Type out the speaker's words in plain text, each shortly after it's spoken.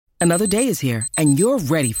Another day is here, and you're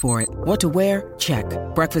ready for it. What to wear? Check.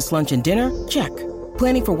 Breakfast, lunch, and dinner? Check.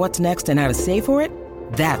 Planning for what's next and how to save for it?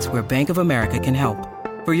 That's where Bank of America can help.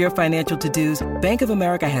 For your financial to-dos, Bank of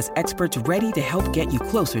America has experts ready to help get you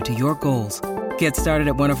closer to your goals. Get started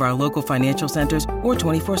at one of our local financial centers or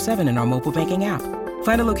 24/7 in our mobile banking app.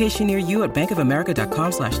 Find a location near you at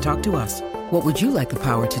bankofamerica.com/talktous. What would you like the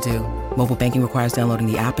power to do? Mobile banking requires downloading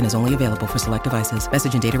the app and is only available for select devices.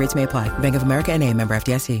 Message and data rates may apply. Bank of America N.A., member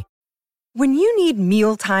FDIC. When you need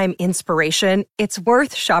mealtime inspiration, it's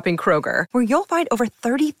worth shopping Kroger, where you'll find over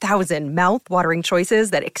 30,000 mouth-watering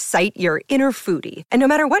choices that excite your inner foodie. And no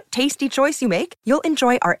matter what tasty choice you make, you'll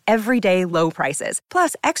enjoy our everyday low prices,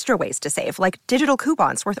 plus extra ways to save, like digital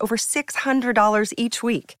coupons worth over $600 each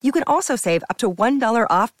week. You can also save up to $1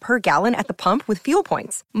 off per gallon at the pump with fuel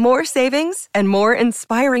points. More savings and more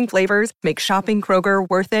inspiring flavors make shopping Kroger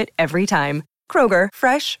worth it every time. Kroger,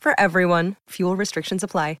 fresh for everyone. Fuel restrictions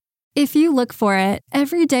apply. If you look for it,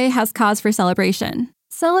 every day has cause for celebration.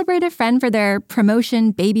 Celebrate a friend for their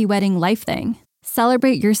promotion, baby wedding, life thing.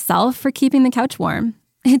 Celebrate yourself for keeping the couch warm.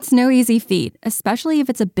 It's no easy feat, especially if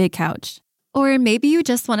it's a big couch. Or maybe you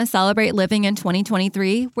just want to celebrate living in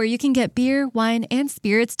 2023, where you can get beer, wine, and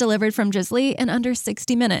spirits delivered from Drizzly in under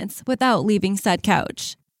 60 minutes without leaving said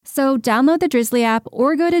couch. So download the Drizzly app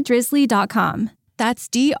or go to drizzly.com. That's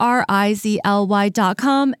DRIZLY.com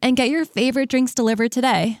and get your favorite drinks delivered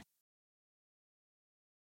today.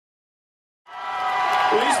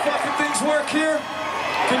 Will these fucking things work here?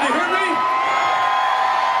 Can you hear me?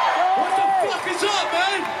 What the fuck is up,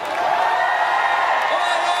 man?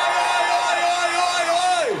 Oi, oi, oi, oi, oi,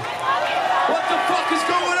 oi! What the fuck is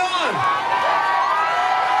going on?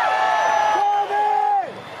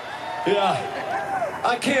 Yeah,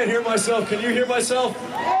 I can't hear myself. Can you hear myself?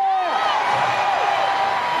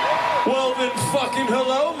 Well then fucking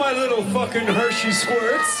hello, my little fucking Hershey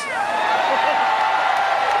squirts.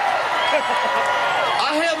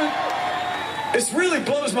 It really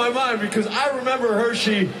blows my mind because I remember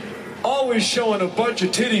Hershey always showing a bunch of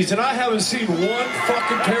titties, and I haven't seen one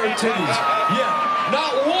fucking pair of titties. Yeah,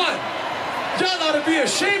 not one. Y'all ought to be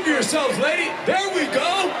ashamed of yourselves, lady. There we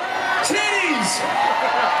go. Titties.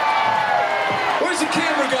 Where's the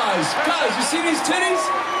camera guys? Guys, you see these titties?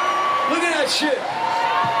 Look at that shit.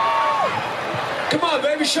 Come on,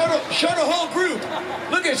 baby, show the whole group.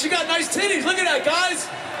 Look at, she got nice titties. Look at that, guys.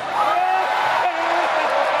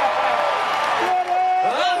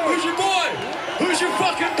 Who's your boy? Who's your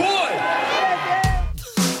fucking boy?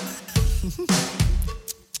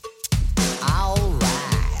 All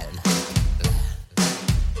right.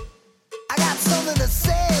 I got something to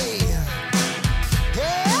say.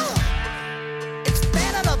 Yeah. It's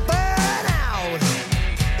better to burn out.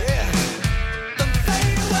 Yeah. Than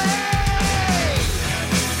fade away.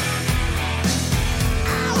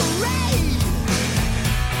 All right.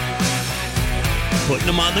 Putting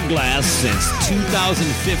them on the glass since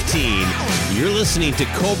 2015. You're listening to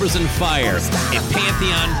Cobras and Fire, a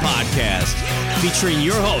Pantheon podcast featuring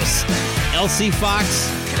your hosts, LC Fox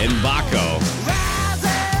and Baco. Rise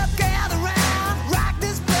up, gather round, rock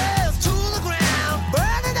this place to the ground.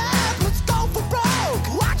 Burn it up, let's go for broke.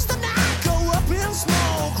 Watch the night go up in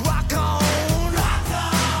smoke. Rock on,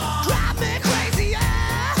 drive me crazy,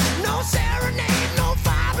 yeah. No serenade, no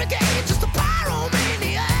fire brigade, just a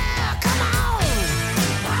pyromania. Come on.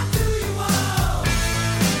 What do you want?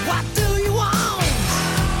 What do you want?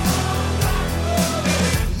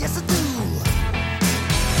 Yes, I do.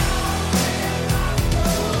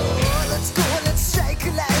 Let's go, let's shake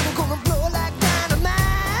it like we're gonna blow like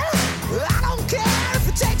dynamite. I don't care if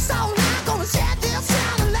it takes all night, gonna set this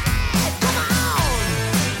sound alight. Come on.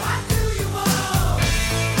 What do you want?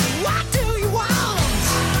 What do you want?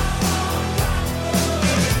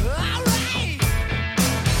 All right.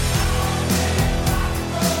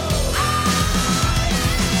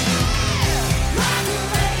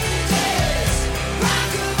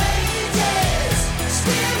 Rock of ages,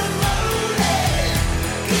 still rolling,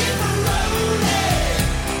 keep on rolling.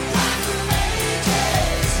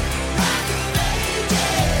 Rock of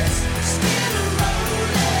ages, still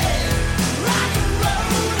rolling, rock and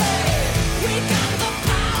rolling. We got the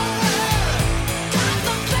power, got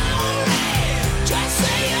the glory. Just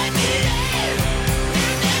say you need it,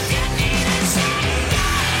 and if you need it, say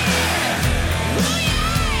yeah. Oh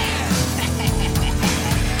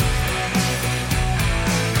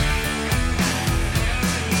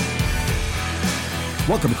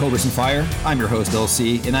Welcome to Cobras and Fire. I'm your host,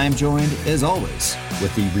 LC, and I am joined, as always,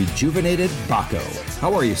 with the rejuvenated Baco.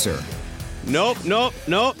 How are you, sir? Nope,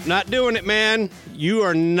 not doing it, man. You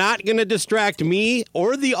are not going to distract me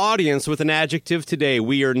or the audience with an adjective today.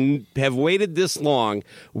 We have waited this long.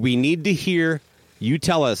 We need to hear you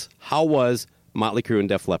tell us, how was Motley Crue and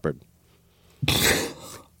Def Leppard?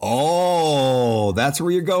 Oh, that's where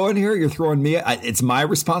you're going here? You're throwing me? It's my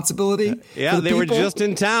responsibility? Yeah, they were just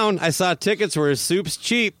in town. I saw tickets were soup's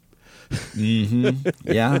cheap. Mm-hmm.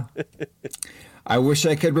 Yeah. I wish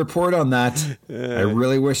I could report on that. I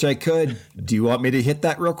really wish I could. Do you want me to hit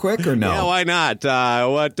that real quick or no? Yeah, why not?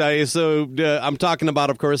 I'm talking about,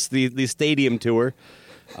 of course, the stadium tour.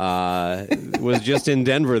 Was just in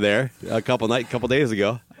Denver there a couple days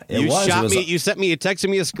ago. You texted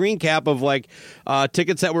me a screen cap of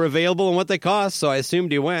tickets that were available and what they cost, so I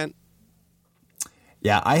assumed you went.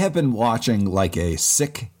 Yeah, I have been watching like a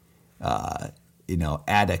sick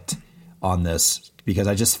addict on this because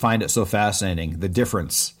I just find it so fascinating, the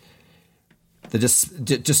difference.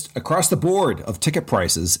 Just across the board of ticket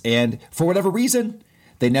prices, and for whatever reason,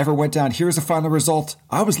 they never went down. Here's the final result.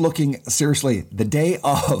 I was looking, seriously, the day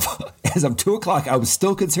of, as of 2 o'clock, I was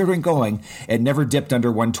still considering going, and never dipped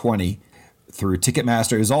under 120 through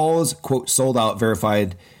Ticketmaster. It was always, quote, sold out,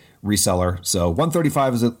 verified reseller. So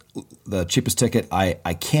 135 is the cheapest ticket. I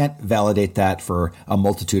can't validate that for a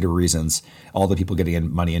multitude of reasons. All the people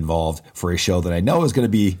getting money involved for a show that I know is going to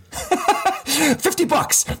be $50.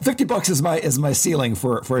 $50 is my ceiling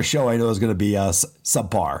for a show I know is going to be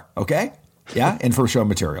subpar. Okay. Yeah, and for show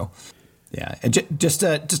material. Yeah, and just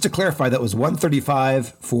to clarify, that was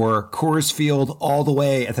 $135 for Coors Field all the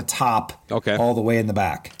way at the top, okay, all the way in the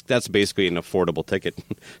back. That's basically an affordable ticket.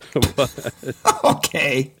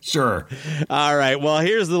 Okay, sure. All right, well,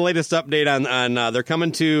 here's the latest update on they're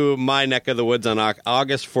coming to my neck of the woods on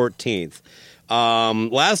August 14th.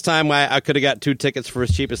 Last time I could have got 2 tickets for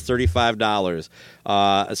as cheap as $35.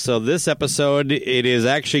 So this episode, it is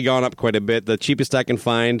actually gone up quite a bit. The cheapest I can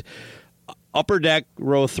find, Upper Deck,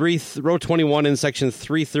 row 21 in section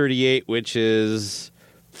 338, which is,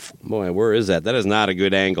 boy, where is that? That is not a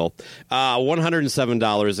good angle.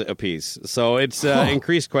 $107 a piece. So it's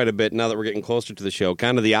increased quite a bit now that we're getting closer to the show.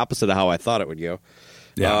 Kind of the opposite of how I thought it would go.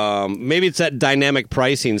 Yeah. Maybe it's that dynamic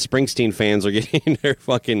pricing. Springsteen fans are getting their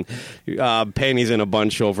fucking panties in a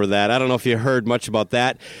bunch over that. I don't know if you heard much about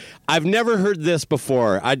that. I've never heard this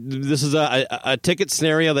before. This is a ticket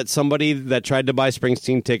scenario that somebody that tried to buy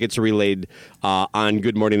Springsteen tickets relayed on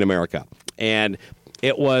Good Morning America. And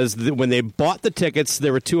it was when they bought the tickets, they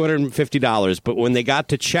were $250. But when they got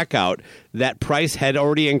to checkout, that price had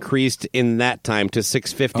already increased in that time to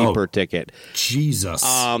 $650 per ticket. Jesus.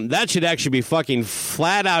 That should actually be fucking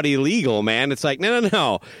flat out illegal, man. It's like,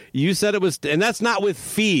 no. You said it was, and that's not with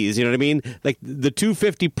fees. You know what I mean? Like the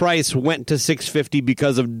 $250 price went to $650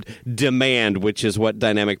 because of demand, which is what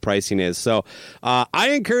dynamic pricing is. So I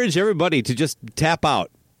encourage everybody to just tap out.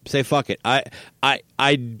 Say fuck it. I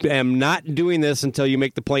am not doing this until you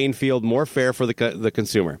make the playing field more fair for the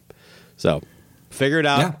consumer. So, figure it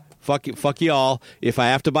out. Yeah. Fuck you all. If I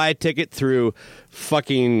have to buy a ticket through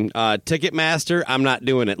fucking Ticketmaster, I'm not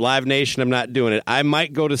doing it. Live Nation, I'm not doing it. I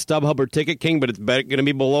might go to StubHub or Ticket King, but it's going to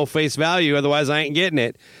be below face value. Otherwise, I ain't getting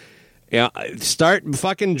it. Start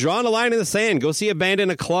fucking drawing a line in the sand. Go see a band in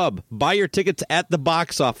a club. Buy your tickets at the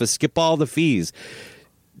box office. Skip all the fees.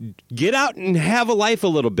 Get out and have a life a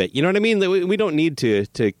little bit. You know what I mean? We don't need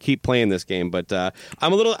to keep playing this game. But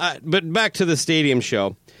I'm a little. But back to the stadium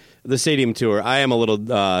show, the stadium tour. I am a little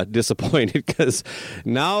disappointed because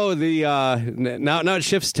now now it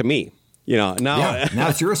shifts to me. You know, now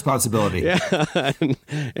it's your responsibility. Yeah,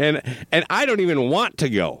 and I don't even want to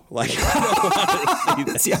go. Like, I don't want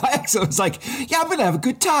to see that. So it's like, I'm gonna have a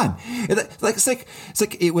good time. It's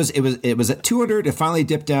like it was at 200. It finally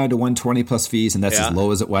dipped down to 120 plus fees, and that's as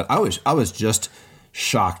low as it went. I was just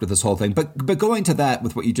shocked with this whole thing. But going to that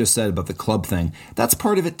with what you just said about the club thing, that's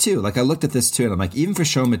part of it too. Like I looked at this too, and I'm like, even for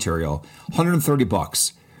show material,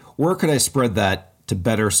 $130. Where could I spread that to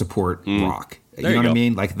better support rock? You know what I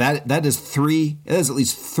mean? Like that is at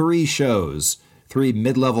least 3 shows, 3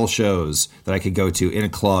 mid-level shows that I could go to in a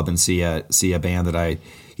club and see a band that I,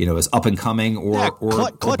 is up and coming or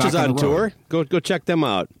Clutch is on tour. Go check them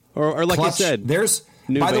out. Or like Clutch, you said,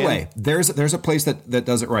 by the way, there's a place that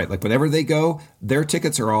does it right. Like whenever they go, their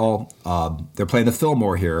tickets are all they're playing the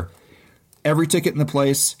Fillmore here. Every ticket in the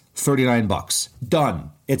place, $39.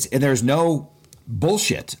 Done. And there's no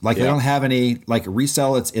bullshit. Like they don't have any like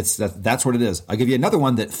resell. It's that's what it is. I'll give you another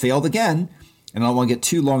one that failed again, and I don't want to get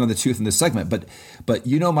too long on the tooth in this segment, but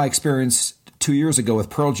my experience 2 years ago with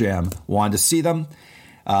Pearl Jam. Wanted to see them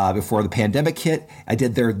before the pandemic hit. I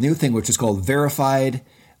did their new thing, which is called verified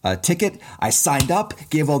ticket. I signed up,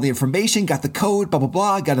 gave all the information, got the code, blah, blah,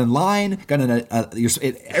 blah, got in line, got in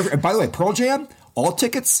by the way, Pearl Jam, all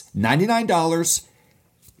tickets, $99.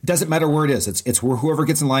 Doesn't matter where it is. It's whoever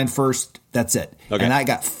gets in line first, that's it. Okay. And I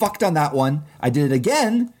got fucked on that one. I did it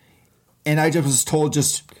again, and I just was told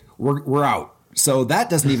we're out. So that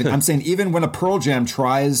doesn't even, I'm saying even when a Pearl Jam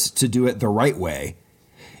tries to do it the right way,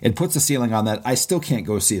 it puts a ceiling on that. I still can't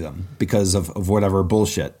go see them because of whatever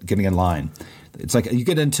bullshit, getting in line. It's like you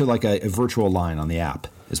get into like a virtual line on the app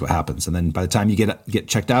is what happens. And then by the time you get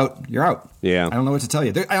checked out, you're out. Yeah. I don't know what to tell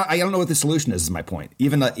you. I don't know what the solution is my point.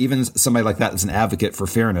 Even somebody like that that's an advocate for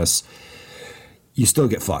fairness, you still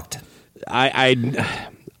get fucked.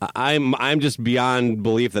 I'm just beyond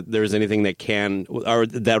belief that there's anything that can or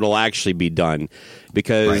that will actually be done,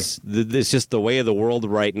 because it's just the way of the world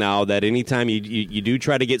right now that anytime you do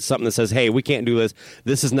try to get something that says, hey, we can't do this,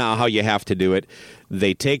 this is not how you have to do it,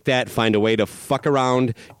 they take that, find a way to fuck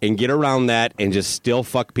around and get around that and just still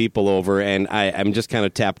fuck people over. And I'm just kind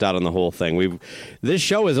of tapped out on the whole thing. This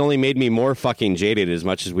show has only made me more fucking jaded as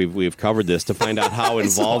much as we've covered this to find out how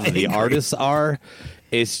involved the artists are.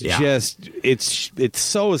 It's just, it's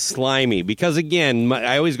so slimy because, again,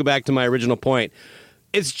 I always go back to my original point.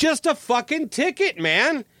 It's just a fucking ticket,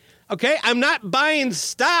 man. Okay? I'm not buying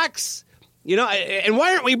stocks. You know, and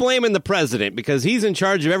why aren't we blaming the president? Because he's in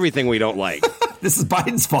charge of everything we don't like. This is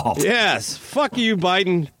Biden's fault. Yes. Fuck you,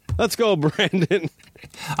 Biden. Let's go, Brandon.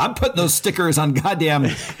 I'm putting those stickers on goddamn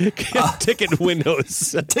ticket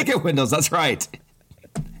windows. Ticket windows, that's right.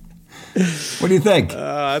 What do you think?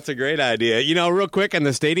 That's a great idea. You know, real quick on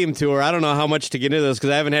the stadium tour, I don't know how much to get into this because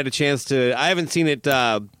I haven't had a chance to. I haven't seen it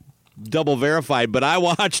double verified, but I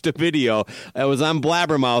watched a video. It was on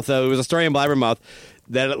Blabbermouth. It was a story on Blabbermouth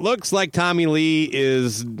that it looks like Tommy Lee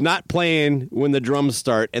is not playing when the drums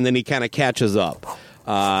start, and then he kind of catches up.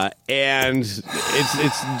 And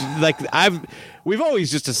it's like we've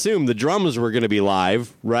always just assumed the drums were going to be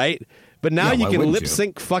live, right? But now you can lip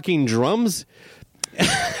sync fucking drums.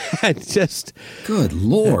 Just good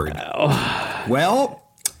Lord. Well,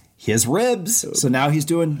 his ribs. So now he's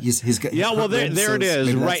doing. He's got. Yeah, well, there it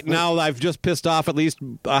is. Right now, I've just pissed off at least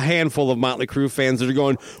a handful of Motley Crue fans that are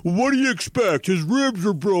going, "What do you expect? His ribs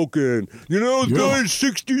are broken. You know, the guy's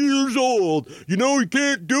 60 years old. You know, he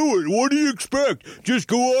can't do it. What do you expect? Just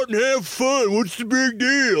go out and have fun. What's the big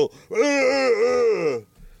deal?"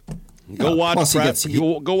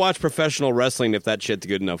 Go watch professional wrestling if that shit's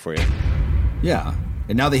good enough for you. Yeah,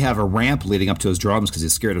 and now they have a ramp leading up to his drums because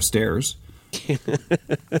he's scared of stairs.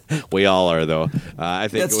 We all are, though. I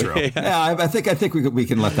think that's true. Yeah, I think we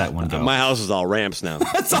can let that one go. My house is all ramps now.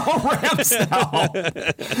 It's all ramps now.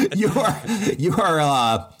 You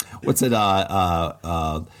are. What's it?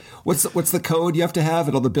 What's the code you have to have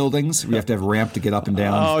at all the buildings? You have to have a ramp to get up and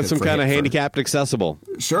down. Oh, it's some kind of handicapped accessible.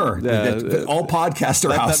 Sure. All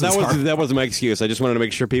podcaster houses. That wasn't my excuse. I just wanted to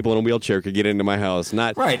make sure people in a wheelchair could get into my house.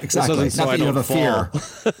 Not right. Exactly. Not that you have a fear.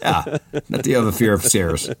 Yeah. Not that you have a fear of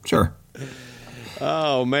stairs. Sure.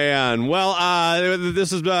 Oh, man. Well,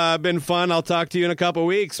 this has been fun. I'll talk to you in a couple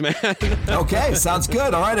weeks, man. Okay, sounds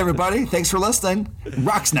good. All right, everybody. Thanks for listening.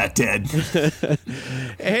 Rock's not dead.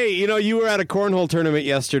 Hey, you were at a cornhole tournament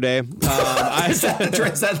yesterday. Is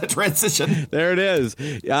that the transition? There it is.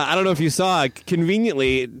 I don't know if you saw it.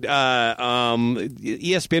 Conveniently,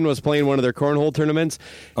 ESPN was playing one of their cornhole tournaments.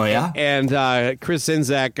 Oh, yeah? And Chris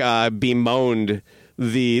Czynszak bemoaned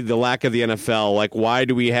the lack of the NFL. Like, why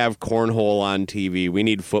do we have cornhole on TV? We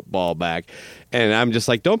need football back. And I'm just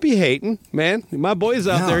like, don't be hating, man. My boy's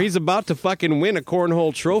out there. He's about to fucking win a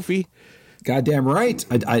cornhole trophy. Goddamn right.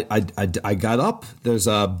 I got up. There's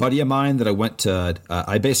a buddy of mine that I went to.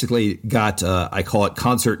 I basically got, I call it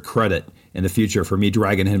concert credit in the future for me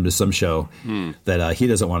dragging him to some show that he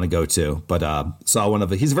doesn't want to go to. But saw one of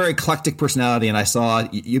the, he's a very eclectic personality. And I saw,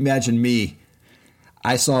 you imagine me,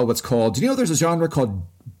 I saw what's called, do you know there's a genre called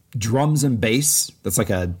drums and bass? That's like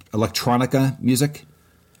a electronica music.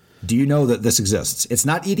 Do you know that this exists? It's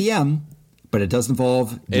not EDM, but it does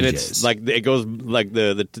involve DJs. And it's like, it goes like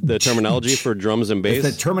the terminology for drums and bass?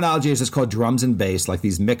 The terminology is just called drums and bass, like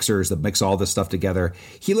these mixers that mix all this stuff together.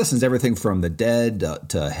 He listens to everything from the Dead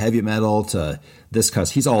to heavy metal to this, because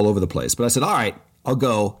he's all over the place. But I said, all right, I'll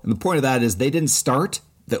go. And the point of that is they didn't start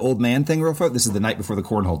the old man thing real fast. This is the night before the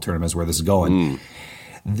cornhole tournament is where this is going.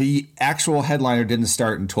 The actual headliner didn't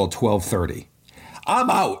start until 12:30.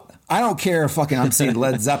 I'm out. I don't care if fucking I'm seeing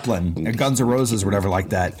Led Zeppelin and Guns N' Roses or whatever like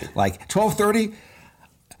that. Like 12:30,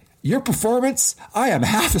 your performance, I am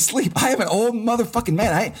half asleep. I am an old motherfucking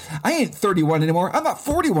man. I ain't 31 anymore. I'm not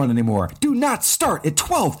 41 anymore. Do not start at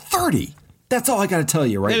 12:30. That's all I got to tell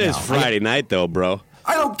you right now. It is Friday night, though, bro.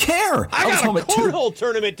 I don't care. I was got home a at cornhole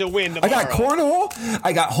tournament to win tomorrow. I got cornhole.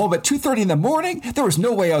 I got home at 2:30 in the morning. There was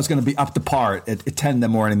no way I was going to be up to par at 10 in the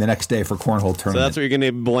morning the next day for cornhole tournament. So that's what you're going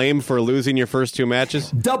to blame for losing your first 2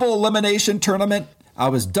 matches? Double elimination tournament. I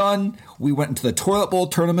was done. We went into the toilet bowl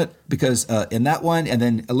tournament because in that one, and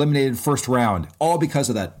then eliminated first round, all because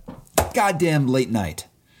of that goddamn late night.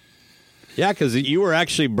 Yeah, because you were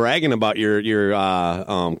actually bragging about your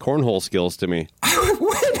cornhole skills to me.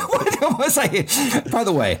 What was I? By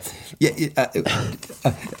the way,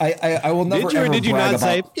 I will never. Did you not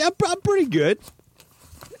say? Yeah, I'm pretty good.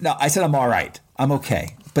 No, I said I'm all right. I'm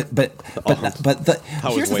okay. But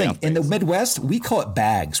here's the thing: in the Midwest, we call it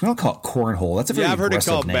bags. We don't call it cornhole. That's a very I've heard it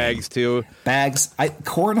called name. Bags too. Bags.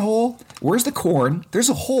 Cornhole. Where's the corn? There's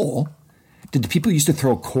a hole. Did the people used to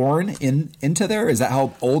throw corn into there? Is that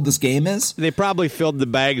how old this game is? They probably filled the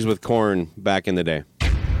bags with corn back in the day.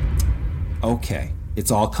 Okay.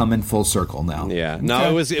 It's all coming full circle now. Yeah.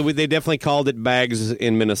 No, okay. They definitely called it bags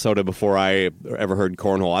in Minnesota before I ever heard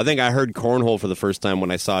cornhole. I think I heard cornhole for the first time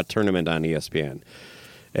when I saw a tournament on ESPN.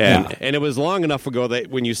 And it was long enough ago that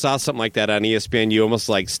when you saw something like that on ESPN, you almost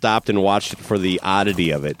like stopped and watched it for the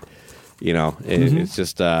oddity of it. You know, it's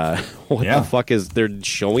just, what the fuck is, they're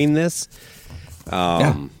showing this?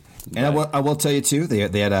 And I will tell you, too,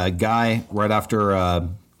 they had a guy right after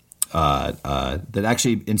that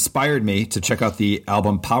actually inspired me to check out the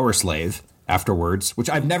album Power Slave afterwards, which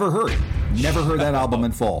I've never heard. Never heard that album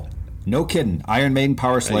in full. No kidding. Iron Maiden,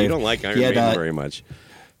 Power Slave. You don't like Iron Maiden very much.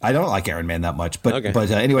 I don't like Iron Maiden that much. But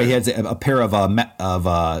anyway, he had a pair of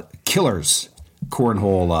Killers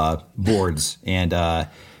cornhole boards. And I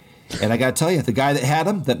got to tell you, the guy that had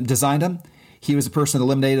them, that designed them, he was the person that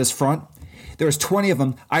eliminated his front. There was 20 of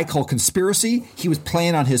them I call conspiracy. He was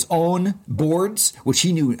playing on his own boards, which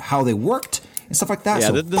he knew how they worked and stuff like that. Yeah,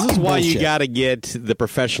 so this is why bullshit. you got to get the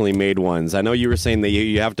professionally made ones. I know you were saying that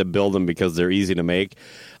you have to build them because they're easy to make.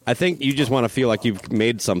 I think you just want to feel like you've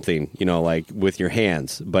made something, like with your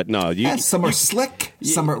hands. But no, some are slick,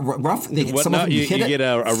 some are rough. You get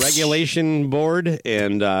a regulation board,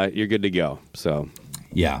 and you're good to go. So,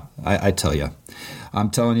 yeah, I tell you,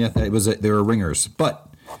 I'm telling you, they were ringers. But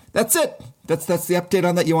that's it. That's the update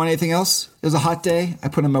on that. You want anything else? It was a hot day. I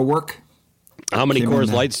put in my work. How many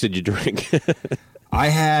Coors Lights did you drink? I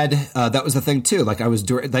had, that was the thing too. Like I was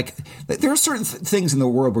doing, like there are certain things in the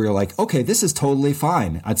world where you're like, okay, this is totally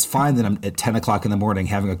fine. It's fine that I'm at 10 o'clock in the morning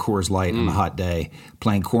having a Coors Light on a hot day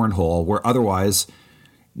playing cornhole, where otherwise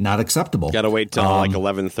not acceptable. Got to wait till like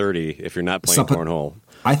 11:30 if you're not playing cornhole.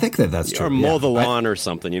 I think that's true. Or mow the lawn or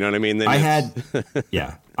something. You know what I mean? Then I had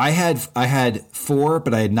 4,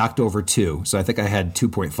 but I had knocked over 2, so I think I had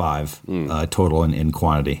 2.5 total in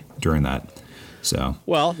quantity during that. So,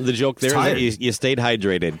 well, the joke there is that you stayed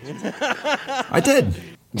hydrated. I did,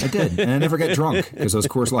 and I never got drunk because I was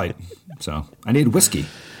Coors Light. So I need whiskey,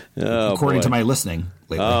 according to my listening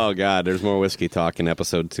lately. Oh God, there's more whiskey talk in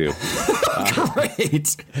episode 2.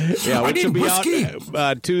 Great. Yeah, which will be whiskey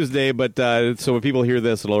out Tuesday, but so when people hear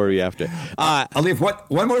this, it'll already be after. I'll leave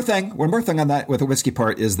one more thing on that with the whiskey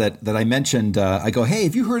part is that I mentioned. I go, hey,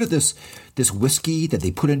 have you heard of this whiskey that they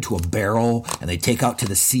put into a barrel and they take out to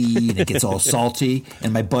the sea and it gets all salty?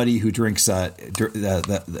 And my buddy who drinks all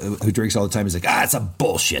the time is like, it's a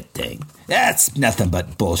bullshit thing. That's nothing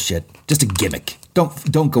but bullshit. Just a gimmick.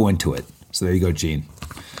 Don't go into it. So there you go, Gene.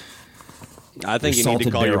 I think you need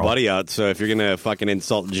to call your buddy out. So if you're going to fucking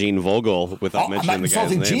insult Gene Vogel without mentioning the guy's name. I'm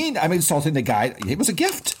not insulting Gene. I'm insulting the guy. It was a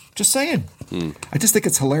gift. Just saying. I just think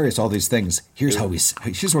it's hilarious, all these things. Here's where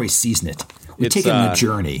we season it. We take it on a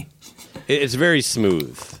journey. It's very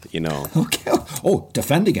smooth, Okay. Oh,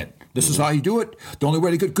 defending it. This is how you do it. The only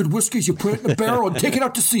way to get good whiskey is you put it in a barrel and take it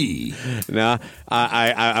out to sea. No,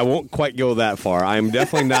 I won't quite go that far. I'm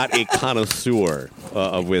definitely not a connoisseur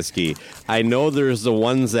of whiskey. I know there's the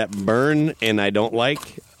ones that burn and I don't like,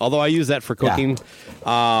 although I use that for cooking.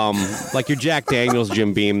 Yeah. Like your Jack Daniels,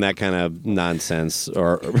 Jim Beam, that kind of nonsense,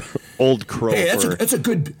 or Old Crow. Hey, that's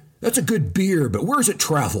a good beer, but where's it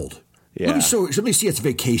traveled? Yeah. Let me see its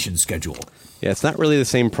vacation schedule. Yeah, it's not really the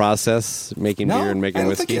same process making beer and making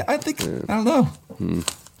whiskey. I don't know.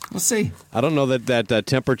 We'll see. I don't know that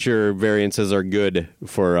temperature variances are good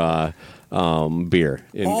for beer.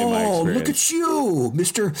 In my experience. Look at you,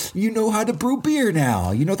 Mister. You know how to brew beer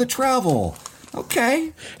now. You know the travel.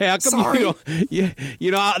 Okay. Hey, how come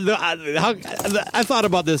I thought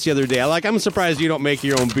about this the other day. I'm surprised you don't make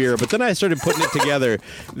your own beer, but then I started putting it together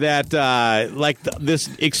that this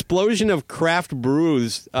explosion of craft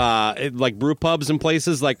brews, like brew pubs and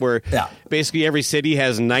places where basically every city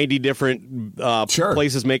has 90 different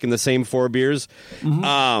places making the same 4 beers.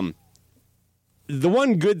 Mm-hmm. The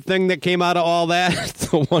one good thing that came out of all that,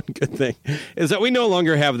 the one good thing, is that we no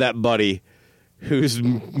longer have that buddy who's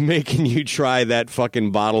making you try that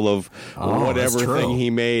fucking bottle of whatever thing he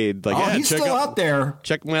made. Like, he's still out there.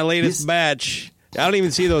 Check my latest batch. I don't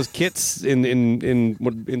even see those kits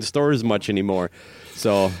in stores much anymore.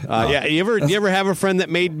 So, you ever have a friend that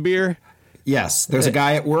made beer? Yes, there's a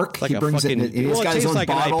guy at work. Like he brings it. He's got his own like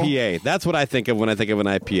bottle. An IPA. That's what I think of when I think of an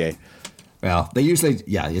IPA. Well, they usually,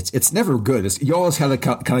 it's never good. You always have to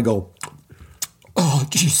kind of go, oh,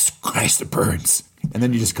 Jesus Christ, it burns. And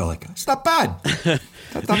then you just go like, it's not bad.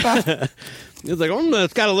 That's not bad. It's like,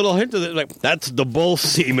 it's got a little hint of it. Like, that's the bull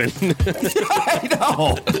semen. I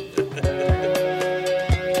know.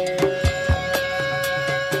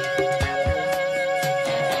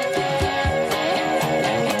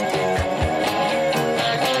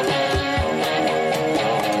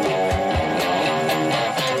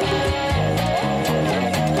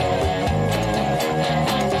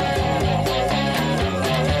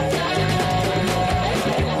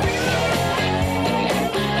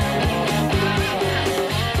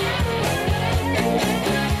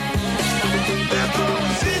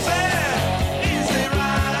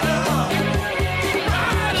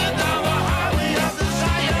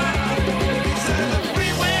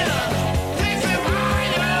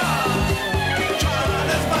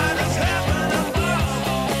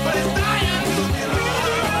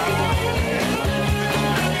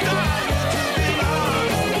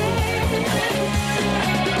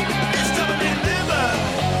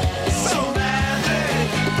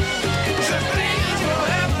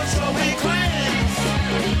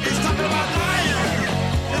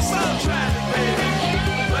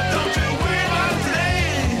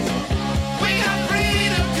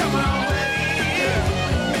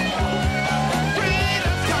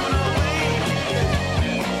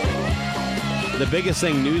 The biggest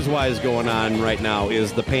thing news-wise going on right now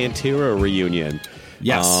is the Pantera reunion.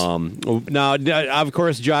 Yes. Now, of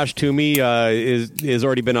course, Josh Toomey is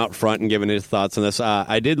already been out front and given his thoughts on this.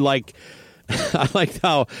 I liked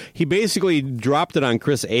how he basically dropped it on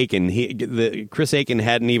Chris Aiken. Chris Aiken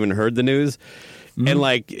hadn't even heard the news, and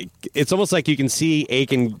like it's almost like you can see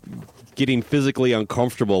Aiken getting physically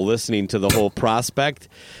uncomfortable listening to the whole prospect.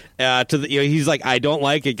 He's like, I don't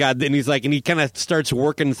like it, God. And he's like, and he kind of starts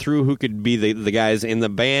working through who could be the guys in the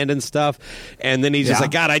band and stuff. And then he's just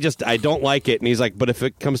like, God, I don't like it. And he's like, but if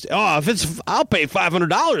it comes to, I'll pay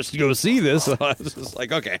 $500 to go see this. So I was just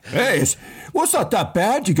like, okay. Hey, it's not that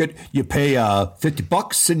bad. You pay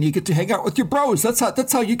 $50 and you get to hang out with your bros. That's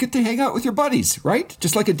how you get to hang out with your buddies, right?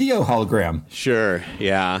 Just like a Dio hologram. Sure.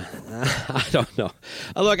 Yeah. I don't know.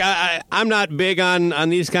 Look, I'm not big on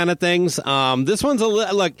these kind of things. This one's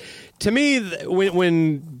look. To me,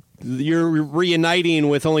 when you're reuniting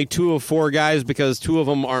with only 2 of 4 guys because 2 of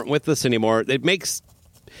them aren't with us anymore, it makes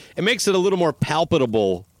it a little more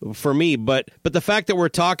palpable for me. But the fact that we're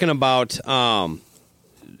talking about,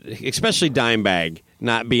 especially Dimebag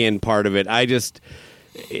not being part of it,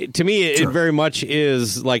 to me, it very much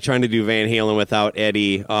is like trying to do Van Halen without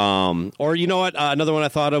Eddie. Or you know what? Another one I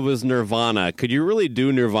thought of was Nirvana. Could you really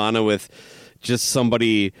do Nirvana with just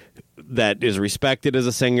somebody that is respected as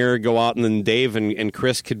a singer, go out and then Dave and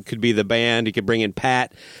Chris could be the band. You could bring in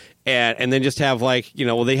Pat and then just have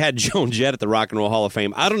they had Joan Jett at the Rock and Roll Hall of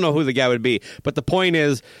Fame. I don't know who the guy would be, but the point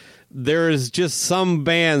is there's just some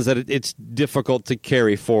bands that it's difficult to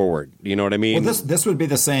carry forward. You know what I mean? Well, this would be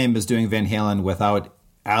the same as doing Van Halen without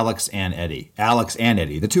Alex and Eddie,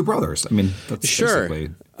 the 2 brothers. I mean, that's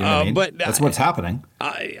basically, what I mean? But that's what's happening.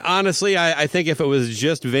 Honestly, I think if it was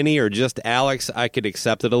just Vinny or just Alex, I could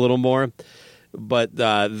accept it a little more. But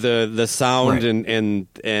the sound and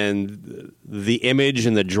the image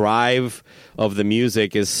and the drive of the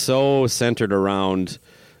music is so centered around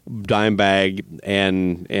Dimebag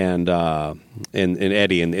and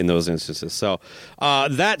Eddie in those instances. So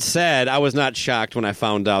that said, I was not shocked when I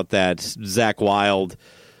found out that Zakk Wylde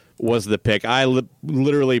was the pick. I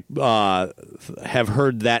literally have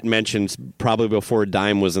heard that mentioned probably before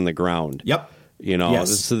Dime was in the ground. Yep.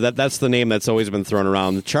 Yes. So that's the name that's always been thrown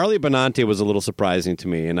around. Charlie Benante was a little surprising to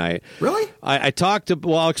me, and I talked to.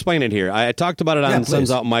 Well, I'll explain it here. I talked about it on Sun's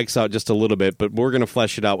Out, Mike's Out just a little bit, but we're going to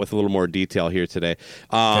flesh it out with a little more detail here today.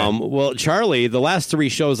 Well, Charlie, the last 3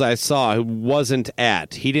 shows I saw, wasn't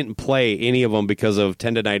at. He didn't play any of them because of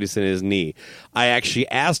tendonitis in his knee. I actually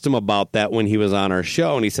asked him about that when he was on our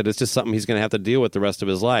show, and he said it's just something he's going to have to deal with the rest of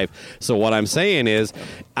his life. So what I'm saying is,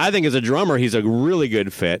 I think as a drummer, he's a really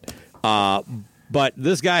good fit. But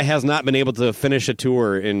this guy has not been able to finish a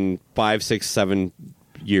tour in 5, 6, 7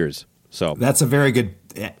 years. So that's a very good.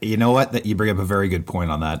 You know what? That you bring up a very good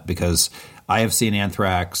point on that, because I have seen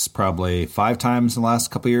Anthrax probably 5 times in the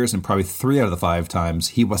last couple of years, and probably 3 out of the 5 times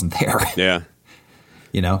he wasn't there. Yeah.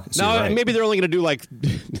 You know? So No, right. maybe they're only going to do like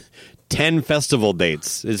 10 festival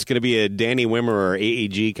dates. It's going to be a Danny Wimmer or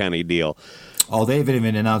AEG kind of deal. Oh, they haven't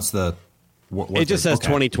even announced the... It just says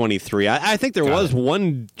 2023. I think there was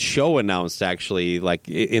one show announced, actually, like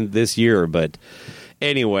in this year. But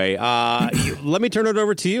anyway, let me turn it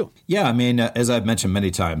over to you. Yeah, I mean, as I've mentioned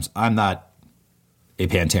many times, I'm not a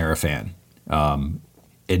Pantera fan.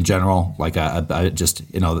 In general, like I just,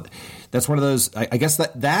 you know, that's one of those. I guess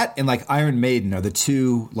that and like Iron Maiden are the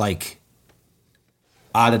two like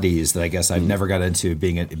oddities that I guess I've never got into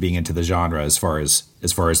being into the genre as far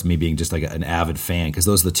as me being just like an avid fan, because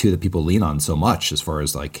those are the two that people lean on so much as far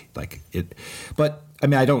as like it. But I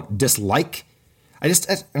mean, I don't dislike. I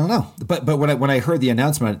don't know. But when I heard the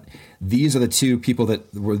announcement, these are the two people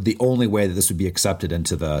that were the only way that this would be accepted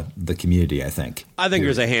into the community, I think. I think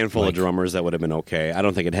there's a handful of drummers that would have been okay. I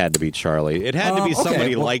don't think it had to be Charlie. It had to be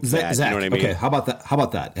somebody like that. Zach, you know what I mean? Okay, how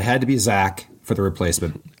about that? It had to be Zach for the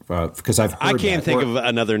replacement, because I've heard I can't think of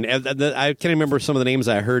another. I can't remember some of the names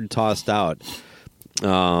I heard tossed out.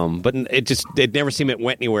 But it never seemed it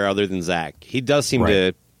went anywhere other than Zach. He does seem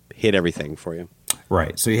to hit everything for you.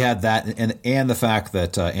 Right. So you had that, and the fact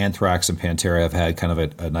that Anthrax and Pantera have had kind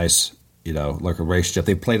of a nice, you know, like a relationship.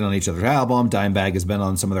 They played on each other's album. Dimebag has been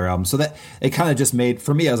on some of their albums. So that it kind of just made,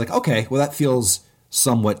 for me, I was like, okay, well, that feels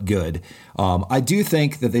somewhat good. I do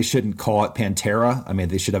think that they shouldn't call it Pantera. I mean,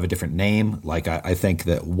 they should have a different name. Like I think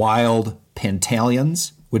that Wild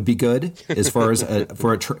Pantalions would be good as far as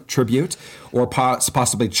for a tribute, or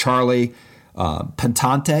possibly Charlie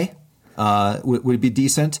Pentante. Would be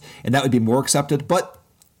decent, and that would be more accepted. But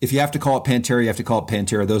if you have to call it Pantera, you have to call it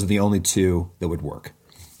Pantera. Those are the only two that would work.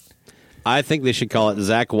 I think they should call it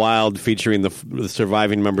Zach Wild featuring the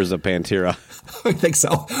surviving members of Pantera. I think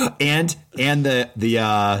so, and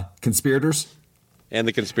the conspirators. And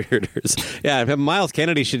the conspirators. Yeah, Miles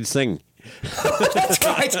Kennedy should sing. That's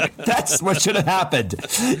right. That's what should have happened.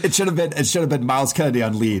 It should have been Miles Kennedy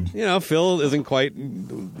on lead. You know, Phil isn't quite.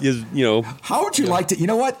 How would you like to? You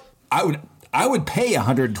know what? I would pay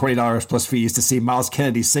 $120 plus fees to see Miles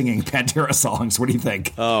Kennedy singing Pantera songs. What do you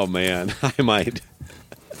think? Oh man, I might.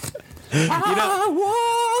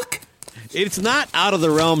 I walk. It's not out of the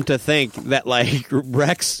realm to think that like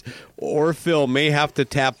Rex or Phil may have to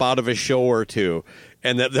tap out of a show or two,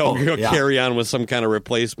 and that they'll carry on with some kind of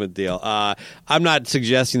replacement deal. I'm not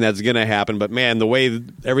suggesting that's going to happen, but man, the way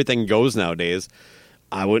everything goes nowadays,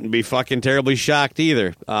 I wouldn't be fucking terribly shocked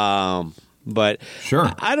either. But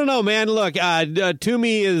sure, I don't know, man. Look,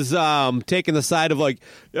 Toomey is taking the side of like,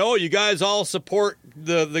 oh, you guys all support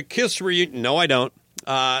the Kiss reunion. No, I don't.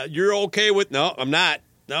 You're okay with? No, I'm not.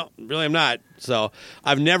 No, really, I'm not. So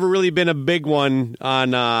I've never really been a big one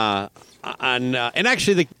on and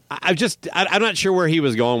actually, I'm not sure where he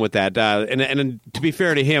was going with that. And to be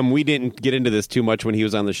fair to him, we didn't get into this too much when he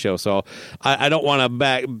was on the show, so I don't want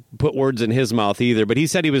to put words in his mouth either. But he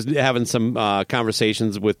said he was having some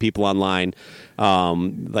conversations with people online,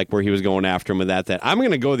 like where he was going after him with that. I'm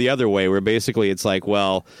going to go the other way, where basically it's like,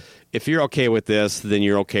 well, if you're okay with this, then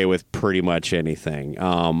you're okay with pretty much anything.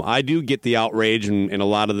 I do get the outrage and a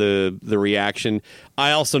lot of the reaction.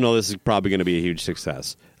 I also know this is probably going to be a huge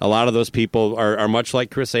success. A lot of those people are much like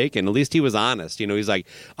Chris Aiken. At least he was honest. You know, he's like,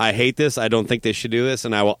 I hate this. I don't think they should do this,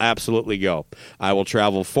 and I will absolutely go. I will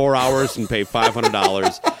travel 4 hours and pay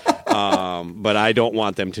 $500. But I don't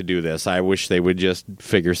want them to do this. I wish they would just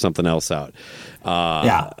figure something else out.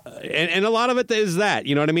 And a lot of it is that,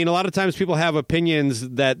 you know what I mean? A lot of times people have opinions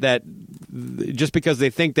that just because they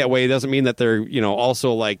think that way doesn't mean that they're, you know,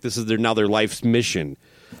 also like this is their life's mission.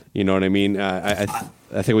 You know what I mean? I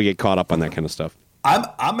think we get caught up on that kind of stuff.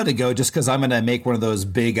 I'm going to go just because I'm going to make one of those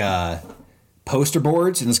big poster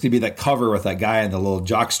boards, and it's going to be that cover with that guy in the little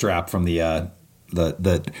jock strap from the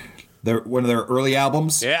one of their early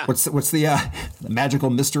albums. Yeah. What's the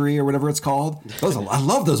Magical Mystery or whatever it's called? I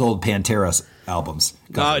love those old Pantera albums.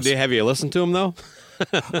 Have you listened to them though?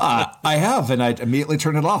 I have, and I immediately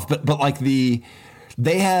turned it off. But like their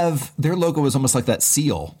logo is almost like that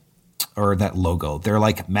seal. Or that logo, their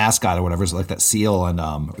like mascot or whatever is like that seal on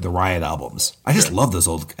the Riot albums. I just love those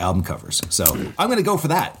old album covers. So I'm going to go for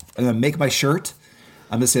that. I'm going to make my shirt.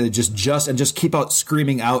 I'm going to say that just keep out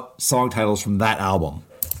screaming out song titles from that album.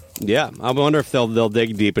 Yeah, I wonder if they'll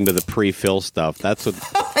dig deep into the pre-Phil stuff. That's what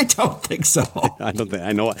I don't think so. I don't think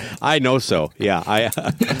I know so. Yeah,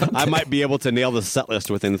 I might be able to nail the set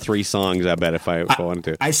list within 3 songs. I bet if I wanted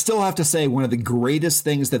to. I still have to say one of the greatest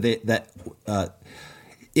things that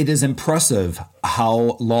it is impressive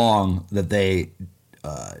how long that they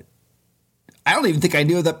I don't even think I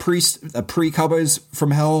knew that pre-Cowboys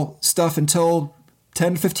from Hell stuff until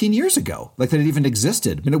 10, 15 years ago. Like that it even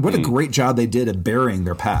existed. I mean, what a great job they did at burying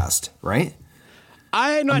their past, right?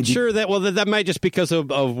 I'm not sure that. Well, that might just because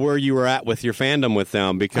of where you were at with your fandom with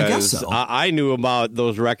them. Because I guess so. I knew about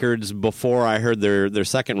those records before I heard their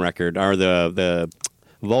second record, or the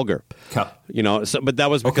Vulgar. You know, so, but that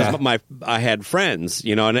was because I had friends.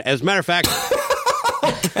 You know, and as a matter of fact,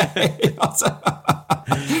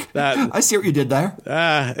 I see what you did there.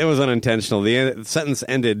 It was unintentional. The sentence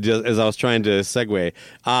ended just as I was trying to segue.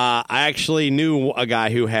 I actually knew a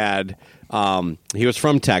guy who had. He was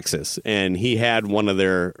from Texas, and he had one of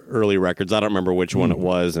their early records. I don't remember which one it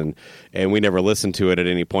was, and we never listened to it at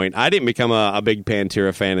any point. I didn't become a big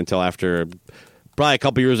Pantera fan until after, probably a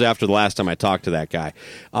couple years after the last time I talked to that guy.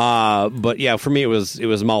 But yeah, for me, it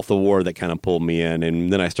was Mouth of War that kind of pulled me in,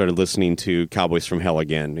 and then I started listening to Cowboys from Hell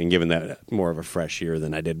again, and given that more of a fresh ear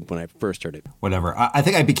than I did when I first heard it. Whatever. I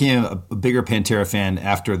think I became a bigger Pantera fan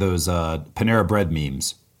after those Panera Bread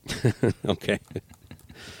memes. Okay.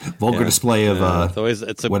 Vulgar display of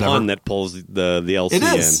it's a whatever. pun that pulls the LC it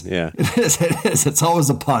is. in. Yeah, it is. It's always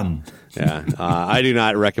a pun. Yeah, I do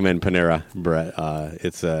not recommend Panera Bread.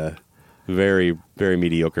 It's a very, very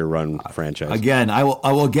mediocre run franchise. Again, I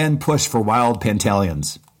will again push for Wild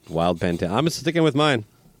Pantalions. Wild Pantera. I'm sticking with mine.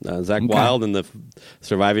 Zach Wild and the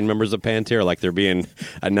surviving members of Pantera, like they're being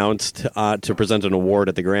announced to present an award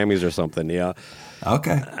at the Grammys or something. Yeah.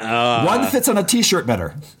 Okay. One fits on a T-shirt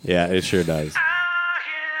better. Yeah, it sure does.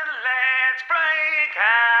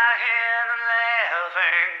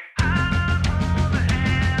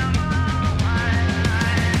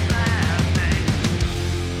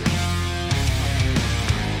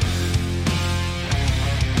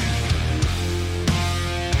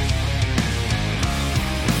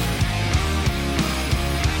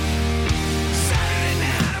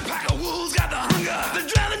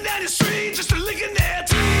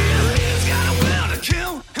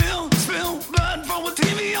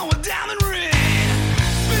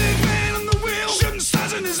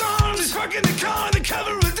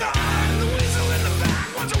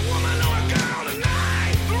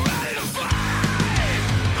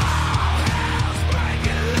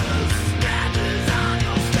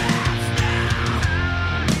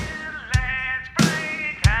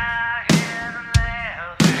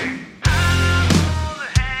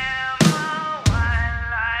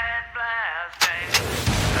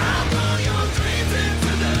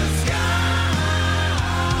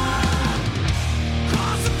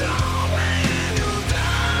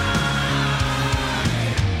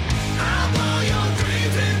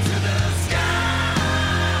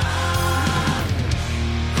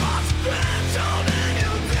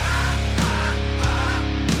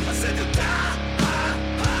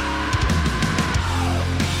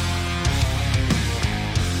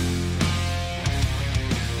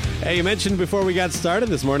 Hey, you mentioned before we got started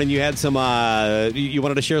this morning you had some, you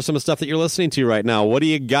wanted to share some of the stuff that you're listening to right now. What do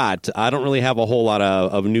you got? I don't really have a whole lot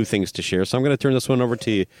of new things to share, so I'm going to turn this one over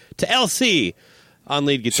to LC on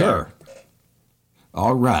lead guitar. Sure.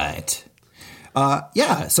 All right.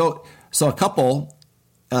 Yeah, so a couple,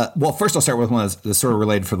 well, first I'll start with one that's sort of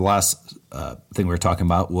related for the last thing we were talking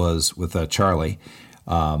about was with Charlie.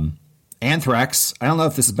 Anthrax, I don't know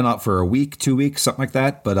if this has been out for a week, 2 weeks, something like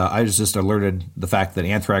that, but I was just alerted the fact that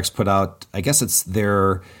Anthrax put out, I guess it's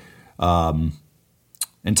their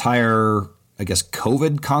entire,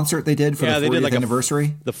 COVID concert they did for the 40th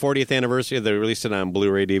anniversary. The 40th anniversary, they released it on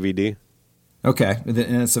Blu-ray DVD. Okay, and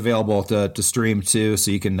it's available to stream too,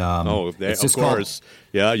 so you can. Of course,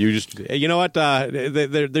 yeah. You know what?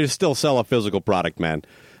 They still sell a physical product, man.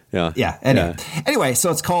 Yeah. Yeah. Anyway,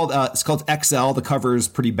 so it's called XL. The cover is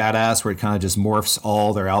pretty badass, where it kind of just morphs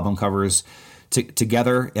all their album covers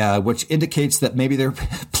together, which indicates that maybe they're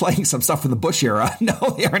playing some stuff from the Bush era. No,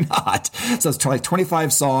 they are not. So it's like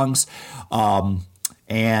 25 songs,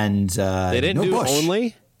 and they didn't do Bush.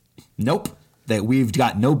 Only. Nope. We've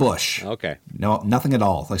got no Bush. Okay. No, nothing at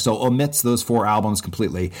all. So omits those 4 albums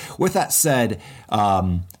completely. With that said,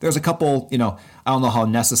 there's a couple, I don't know how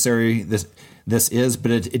necessary this is,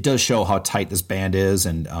 but it does show how tight this band is.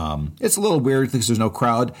 And it's a little weird because there's no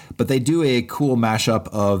crowd, but they do a cool mashup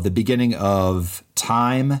of the beginning of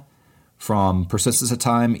Time from Persistence of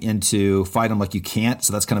Time into Fight 'Em Like You Can't.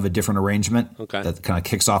 So that's kind of a different arrangement. Okay. That kind of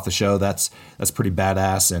kicks off the show. That's pretty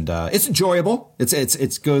badass, and it's enjoyable. It's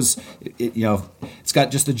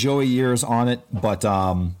got just the Joey years on it. But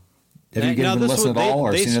have you been listening at all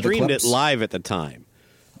or they seen other streamed clips? it live at the time,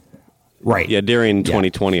 right? Yeah, during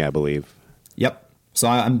 2020, I believe. Yep. So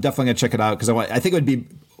I'm definitely gonna check it out because I think it would be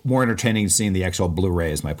more entertaining seeing the actual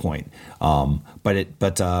Blu-ray is my point.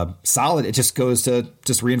 But solid. It just goes to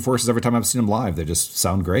just reinforces every time I've seen them live. They just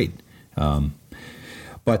sound great.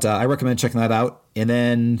 But I recommend checking that out. And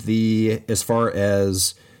then as far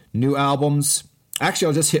as new albums, actually,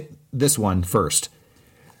 I'll just hit this one first.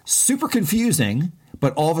 Super confusing,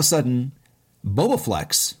 but all of a sudden,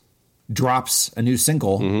 Bobaflex drops a new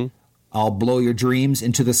single. Mm-hmm. I'll Blow Your Dreams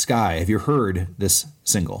into the Sky. Have you heard this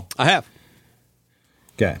single? I have.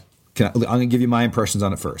 Okay. I'm going to give you my impressions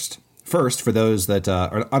on it first. First, for those that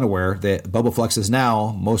are unaware, that Bobaflex is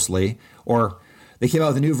now mostly, or they came out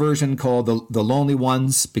with a new version called The Lonely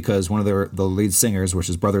Ones because one of the lead singers, which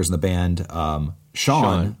is brothers in the band,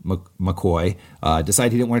 Sean McCoy,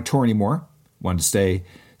 decided he didn't want to tour anymore, wanted to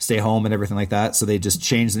stay home and everything like that. So they just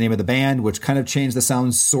changed the name of the band, which kind of changed the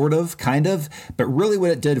sound, kind of. But really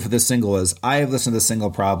what it did for this single is I have listened to this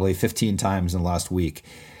single probably 15 times in the last week.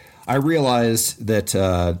 I realized that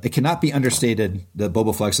it cannot be understated that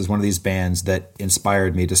Bobaflex is one of these bands that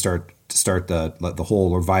inspired me to start the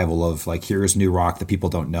whole revival of like, here's new rock that people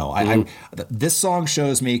don't know. This song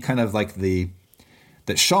shows me kind of like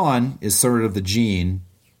that Sean is sort of the Gene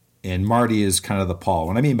and Marty is kind of the Paul.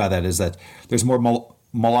 What I mean by that is that there's more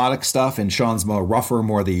melodic stuff and Sean's more rougher,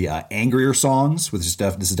 more the angrier songs. This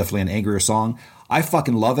is definitely an angrier song. I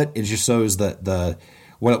fucking love it. It just shows the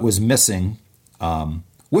what it was missing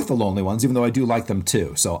with the Lonely Ones, even though I do like them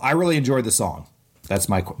too. So I really enjoyed the song. That's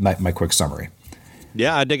my quick summary.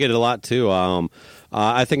 Yeah, I dig it a lot too.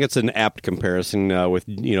 I think it's an apt comparison with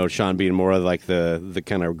Sean being more of like the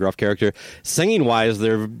kind of gruff character. Singing wise,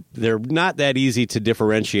 they're not that easy to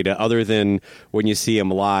differentiate other than when you see them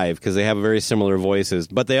live because they have very similar voices,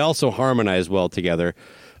 but they also harmonize well together.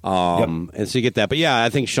 And so you get that. But yeah, I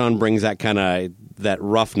think Sean brings that kind of that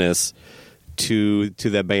roughness to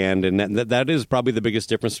the band, and that is probably the biggest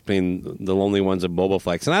difference between the Lonely Ones and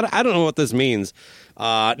Bobaflex. And I don't know what this means.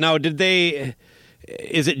 Now,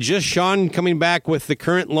 is it just Sean coming back with the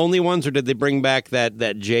current Lonely Ones, or did they bring back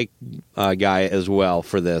that Jake guy as well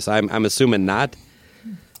for this? I'm assuming not.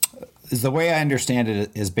 The way I understand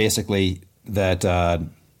it is basically that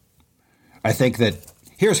I think that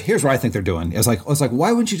here's what I think they're doing. It's like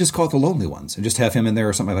why wouldn't you just call it the Lonely Ones and just have him in there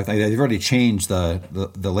or something like that? They've already changed the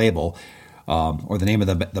label or the name of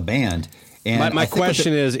the band. And my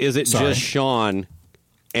question is it just Sean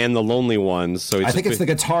and the Lonely Ones? So I think it's the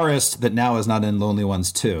guitarist that now is not in Lonely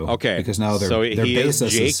Ones too. Okay, because now their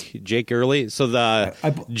bassist is Jake Early. So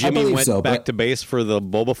Jimmy went back to bass for the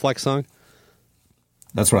Bobaflex song.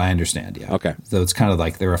 That's what I understand. Yeah. Okay. So it's kind of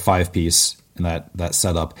like they're a 5-piece in that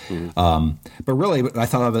setup. Mm-hmm. But really, I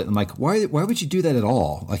thought of it. I'm like, why would you do that at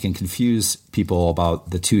all? Like, and confuse people about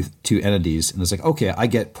the two entities. And it's like, okay, I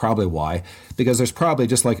get probably why, because there's probably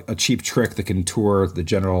just like a cheap trick that can tour the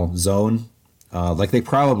general zone. Like they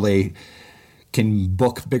probably can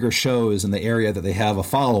book bigger shows in the area that they have a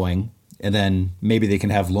following, and then maybe they can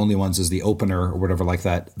have Lonely Ones as the opener or whatever like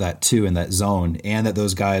that too in that zone, and that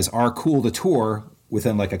those guys are cool to tour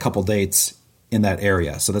within like a couple dates in that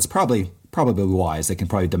area. So that's probably wise. They can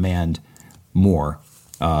probably demand more.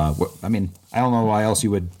 I mean, I don't know why else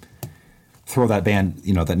you would throw that band,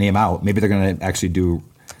 that name out. Maybe they're going to actually do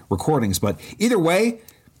recordings, but either way,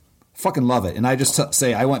 fucking love it. And I just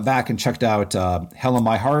say I went back and checked out Hell in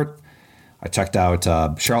My Heart. I checked out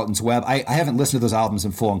Charlton's Web. I haven't listened to those albums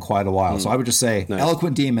in full in quite a while. So I would just say nice.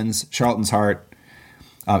 Eloquent Demons, Charlton's Web.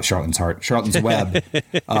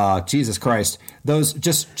 Jesus Christ. Those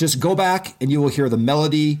just go back and you will hear the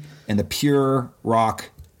melody and the pure rock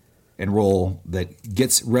and roll that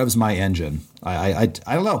revs my engine. I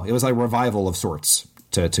don't know. It was like a revival of sorts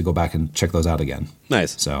to go back and check those out again.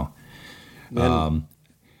 Nice. So, and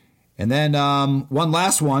then one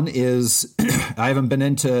last one is I haven't been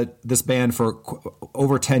into this band for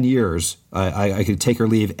over 10 years. I could take or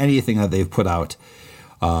leave anything that they've put out.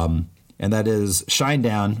 And that is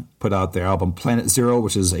Shinedown put out their album Planet Zero,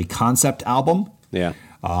 which is a concept album. Yeah.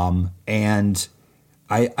 And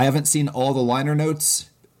I haven't seen all the liner notes,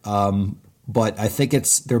 but I think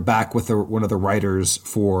they're back with one of the writers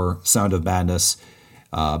for Sound of Madness.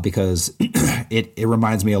 Because it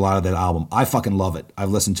reminds me a lot of that album. I fucking love it.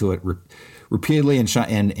 I've listened to it repeatedly,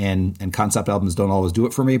 and concept albums don't always do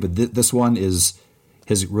it for me, but this one has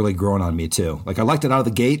really grown on me too. Like I liked it out of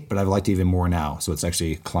the gate, but I've liked it even more now. So it's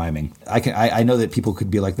actually climbing. I know that people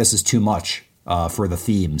could be like, this is too much for the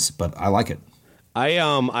themes, but I like it.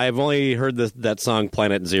 I've only heard that song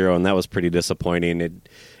Planet Zero, and that was pretty disappointing. It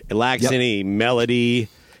lacks any melody.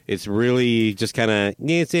 It's really just kind of,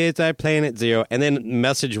 it's our Planet Zero. And then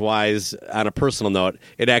message-wise, on a personal note,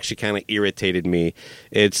 it actually kind of irritated me.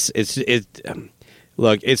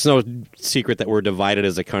 Look, it's no secret that we're divided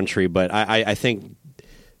as a country, but I think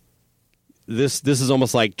this is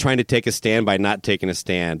almost like trying to take a stand by not taking a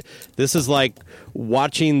stand. This is like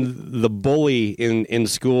watching the bully in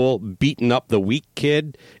school beating up the weak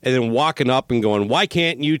kid and then walking up and going, why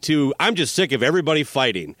can't you two? I'm just sick of everybody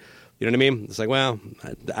fighting. You know what I mean? It's like, well,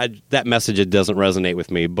 that message, it doesn't resonate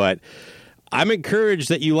with me, but I'm encouraged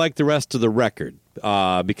that you like the rest of the record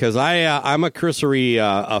because I'm a cursory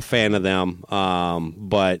fan of them,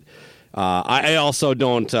 but I also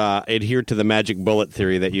don't adhere to the magic bullet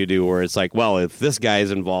theory that you do, where it's like, well, if this guy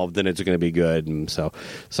is involved, then it's going to be good. And so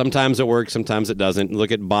sometimes it works, sometimes it doesn't.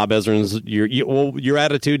 Look at Bob Ezrin's your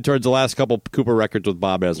attitude towards the last couple Cooper records with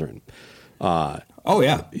Bob Ezrin. Oh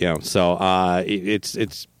yeah, So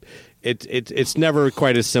it's never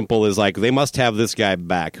quite as simple as like they must have this guy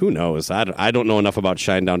back. Who knows? I don't know enough about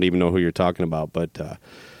Shinedown to even know who you're talking about. But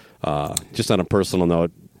just on a personal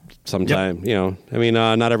note. Sometime, I mean,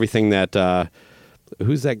 not everything that.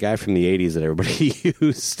 Who's that guy from the '80s that everybody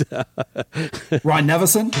used? Ron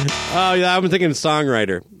Nevison. Oh yeah, I'm thinking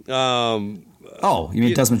songwriter. You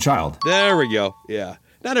mean Desmond Child? There we go. Yeah,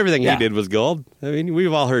 not everything he did was gold. I mean,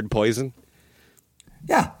 we've all heard Poison.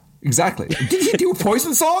 Yeah, exactly. Did he do a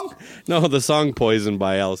Poison song? No, the song "Poison"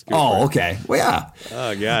 by Alice Cooper. Oh, okay. Well, yeah.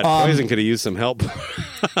 Oh God, Poison could have used some help.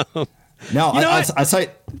 No, I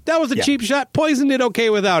say that was a cheap shot. Poison did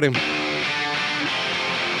okay without him.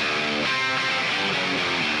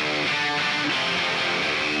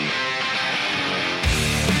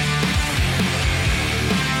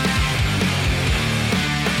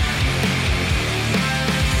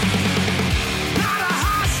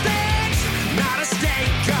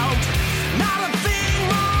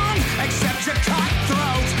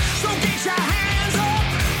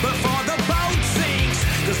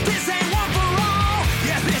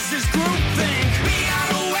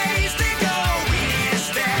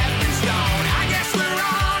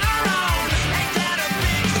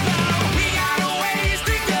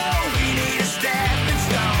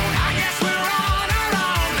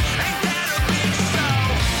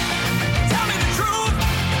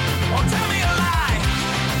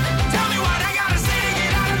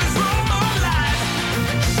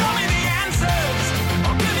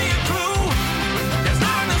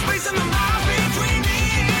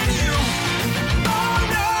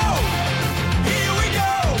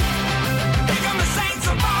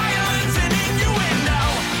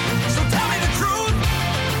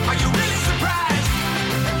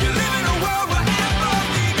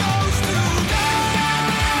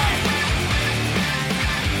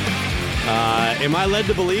 Am I led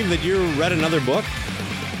to believe that you read another book?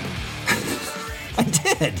 I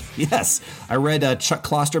did, yes. I read Chuck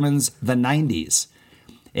Klosterman's The 90s.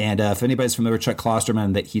 And if anybody's familiar with Chuck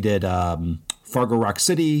Klosterman, that he did Fargo Rock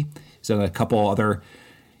City. He's done a couple other...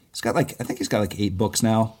 I think he's got like 8 books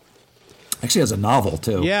now. Actually, he has a novel,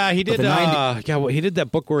 too. Yeah, he did. He did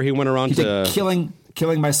that book where he went around to...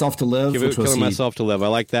 Killing Myself to Live. Myself to Live. I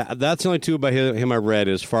like that. That's the only 2 by him I read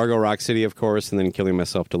is Fargo Rock City, of course, and then Killing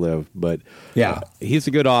Myself to Live. But he's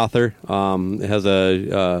a good author. I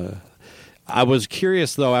was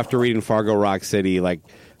curious, though, after reading Fargo Rock City, like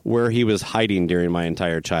where he was hiding during my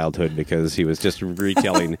entire childhood, because he was just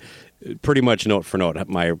retelling pretty much note for note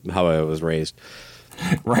how I was raised.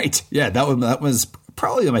 Right. Yeah, that was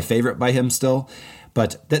probably my favorite by him still.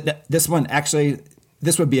 But this one actually...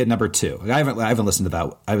 This would be a number 2. I haven't listened to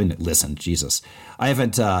that. I haven't listened. Jesus, I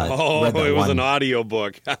haven't. Read that it was one. An audio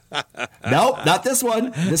book. Nope, not this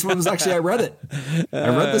one. This one was actually I read it. I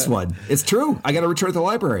read this one. It's true. I got to return it to the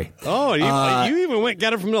library. Oh, you even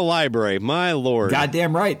got it from the library. My Lord.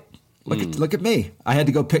 Goddamn right. Look at me. I had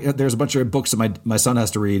to go pick. There's a bunch of books that my son has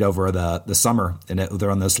to read over the summer, and they're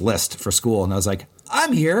on this list for school. And I was like,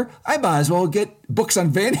 I'm here. I might as well get books on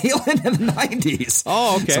Van Halen in the 90s.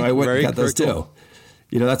 Oh, okay. So I went and got those cool. too.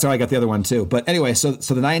 That's how I got the other one too. But anyway, so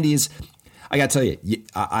the 90s, I got to tell you,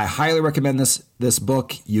 I highly recommend this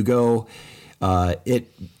book. You go, there's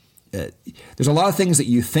a lot of things that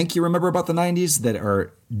you think you remember about the 90s that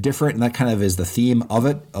are different, and that kind of is the theme of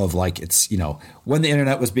it, of like it's, when the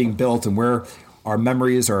internet was being built and where our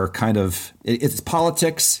memories are kind of, it's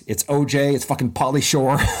politics, it's OJ, it's fucking Pauly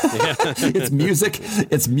Shore, it's music,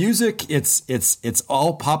 it's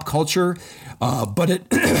all pop culture, but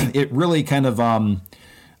it really kind of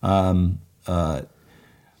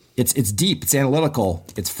it's deep, it's analytical,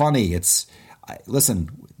 it's funny, listen,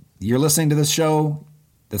 you're listening to this show,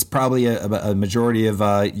 that's probably a majority of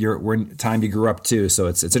your time you grew up too. So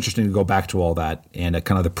it's interesting to go back to all that and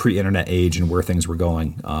kind of the pre-internet age and where things were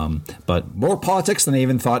going. But more politics than I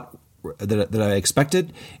even thought that I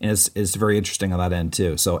expected, and it's very interesting on that end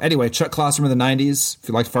too. So anyway, Chuck Klosterman in the 90s. If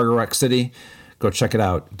you liked Fargo Rock City, go check it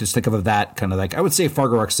out. Just think of that kind of like, I would say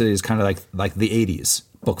Fargo Rock City is kind of like the 80s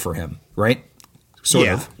book for him, right? Sort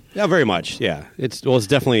of. Yeah, very much. Yeah, it's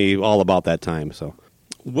definitely all about that time. So,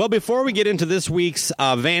 well, before we get into this week's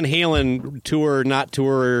Van Halen tour, not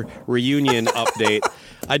tour reunion update,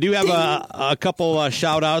 I do have a couple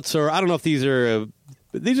shout outs, or I don't know if these are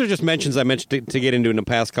just mentions I mentioned to get into in the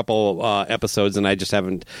past couple episodes, and I just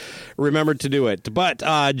haven't remembered to do it. But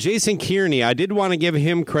Jason Kearney, I did want to give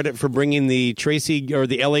him credit for bringing the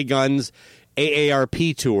the LA Guns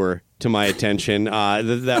AARP tour to my attention.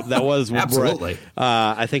 That was absolutely.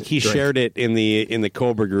 I think he shared it in the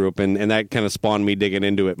Cobra group, and that kind of spawned me digging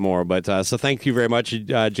into it more. But so thank you very much,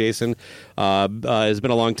 Jason. Has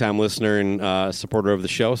been a long time listener and supporter of the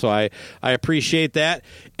show, so I appreciate that.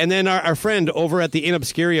 And then our friend over at the In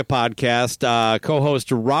Obscuria podcast,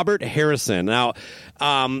 co-host Robert Harrison. Now,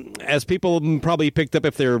 as people probably picked up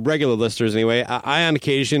if they're regular listeners anyway, I on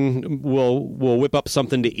occasion will whip up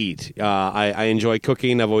something to eat. I enjoy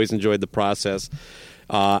cooking. I've always enjoyed the process.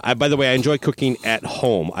 By the way, I enjoy cooking at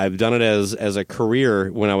home. I've done it as a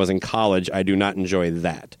career when I was in college. I do not enjoy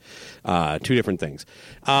that. Two different things.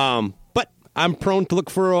 But I'm prone to look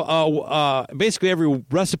for basically every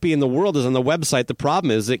recipe in the world is on the website. The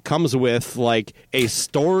problem is it comes with like a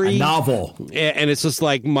story, a novel, and it's just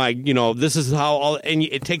like this is how and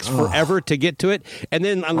it takes forever to get to it. And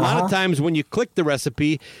then a lot of times when you click the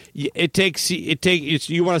recipe, you want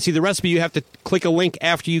to see the recipe, you have to click a link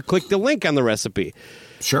after you click the link on the recipe.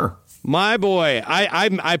 Sure. My boy,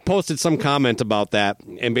 I posted some comment about that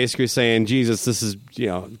and basically saying, Jesus, this is,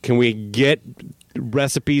 can we get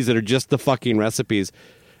recipes that are just the fucking recipes?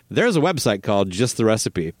 There's a website called Just the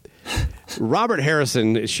Recipe. Robert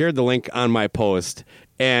Harrison shared the link on my post,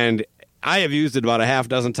 and I have used it about a half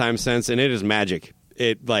dozen times since, and it is magic.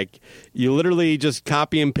 It like you literally just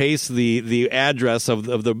copy and paste the address of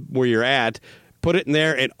the where you're at, put it in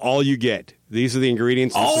there, and all you get. These are the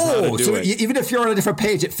ingredients. This is how to do it. Even if you're on a different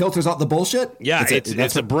page, it filters out the bullshit? Yeah,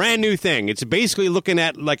 it's a brand new thing. It's basically looking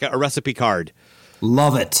at like a recipe card.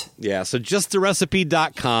 Love it. Yeah, so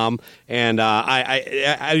justtherecipe.com. And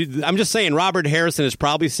I'm just saying, Robert Harrison has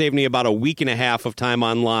probably saved me about a week and a half of time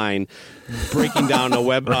online breaking down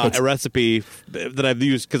a recipe that I've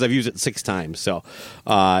used because I've used it 6 times. So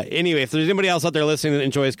anyway, if there's anybody else out there listening that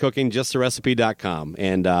enjoys cooking, justtherecipe.com.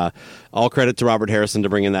 And all credit to Robert Harrison to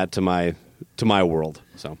bringing that to my world.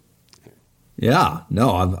 So yeah,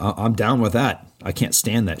 no, I'm down with that. I can't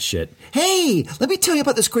stand that shit. Hey, let me tell you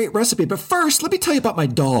about this great recipe, but first, let me tell you about my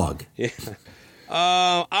dog. Yeah.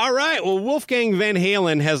 All right. Well, Wolfgang Van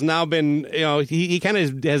Halen has now been, he kind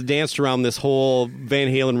of has danced around this whole Van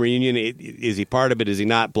Halen reunion. Is he part of it? Is he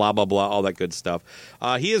not? Blah, blah, blah, all that good stuff.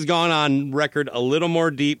 He has gone on record a little more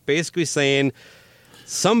deep, basically saying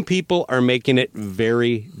some people are making it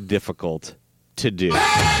very difficult to do.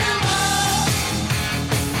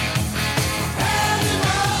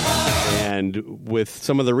 And with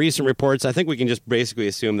some of the recent reports, I think we can just basically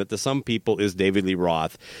assume that the some people is David Lee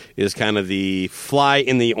Roth is kind of the fly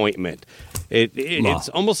in the ointment. It's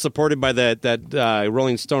almost supported by that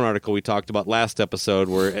Rolling Stone article we talked about last episode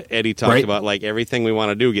where Eddie talked about like everything we want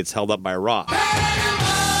to do gets held up by Roth.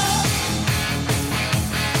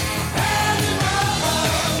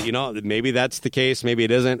 Maybe that's the case. Maybe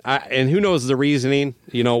it isn't. And who knows the reasoning,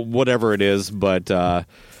 whatever it is. But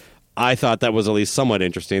I thought that was at least somewhat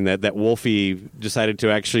interesting that Wolfie decided to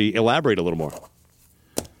actually elaborate a little more.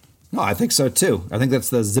 No, I think so, too. I think that's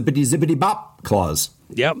the zippity bop clause.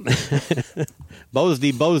 Yep.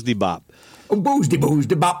 Bosdy bop. Oh,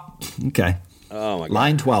 bosdy bop. Okay. Oh, my God.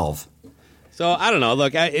 Line 12. So, I don't know.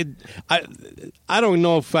 Look, I don't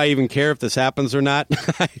know if I even care if this happens or not.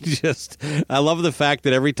 I love the fact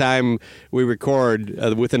that every time we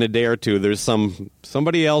record, within a day or two, there's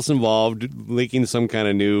somebody else involved leaking some kind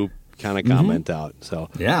of new kind of comment out. So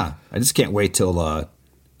yeah, I just can't wait till the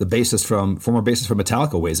former bassist from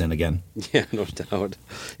Metallica weighs in again. Yeah, no doubt.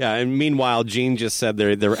 Yeah, and meanwhile, Gene just said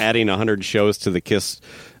they're adding 100 shows to the Kiss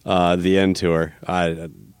the End tour. I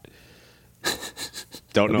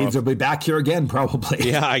don't know. Means they'll be back here again, probably.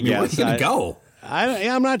 Yeah, I guess. Where's he gonna go?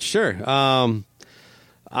 I'm not sure.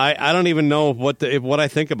 I don't even know what I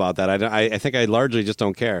think about that. I think I largely just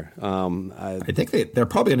don't care. I think they're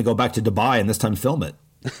probably going to go back to Dubai and this time film it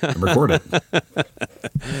and record it.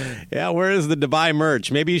 Yeah, where is the Dubai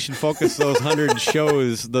merch? Maybe you should focus those 100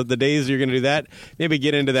 shows, the days you're going to do that. Maybe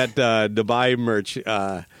get into that Dubai merch.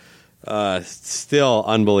 Still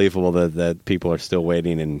unbelievable that people are still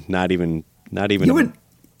waiting and not even. You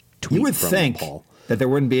would think Paul that there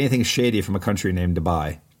wouldn't be anything shady from a country named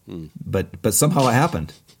Dubai. But somehow it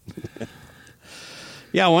happened.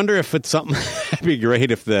 Yeah, I wonder if it's something. It'd be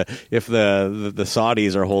great if the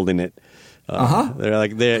Saudis are holding it. They're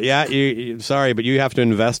like, sorry, but you have to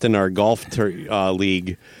invest in our golf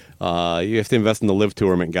league. You have to invest in the Live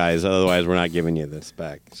tournament, guys. Otherwise, we're not giving you this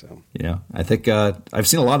back. So yeah, I think I've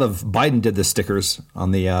seen a lot of Biden did the stickers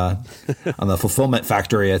on the fulfillment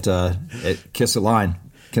factory at Kiss Online.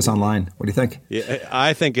 What do you think? Yeah,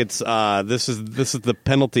 I think it's this is the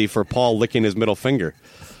penalty for Paul licking his middle finger.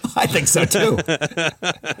 I think so too.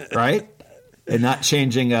 Right? And not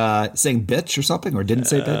changing, saying bitch or something, or didn't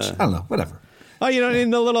say bitch. I don't know. Whatever. Oh, in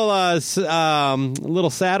the little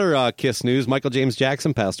sadder Kiss news, Michael James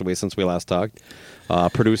Jackson passed away since we last talked.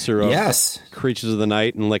 Producer of Creatures of the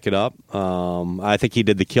Night and Lick It Up. I think he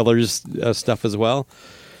did the Killers stuff as well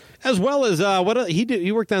as what he did.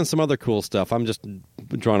 He worked on some other cool stuff. I'm just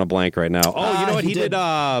drawing a blank right now. Oh, you know what? He did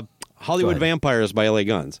Hollywood Vampires by LA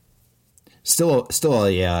Guns. Still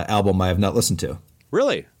a album I have not listened to.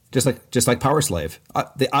 Really? Just like Power Slave.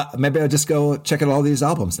 Maybe I'll just go check out all these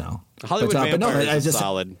albums now. Hollywood Vampires is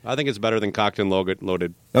solid. I think it's better than Cocked and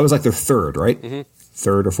Loaded. That was like their third, right? Mm-hmm.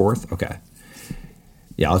 Third or fourth? Okay.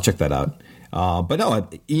 Yeah, I'll check that out. But no,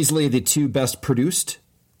 easily the two best produced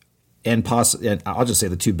and I'll just say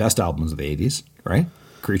the two best albums of the 80s, right?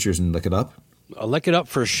 Creatures and Lick It Up. Lick It Up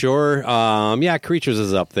for sure. Creatures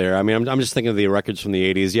is up there. I mean, I'm just thinking of the records from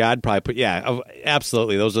the 80s. Yeah, I'd probably put,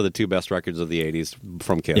 absolutely. Those are the two best records of the 80s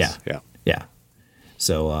from Kiss. Yeah.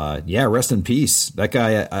 So, rest in peace. That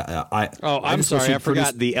guy, I'm sorry. I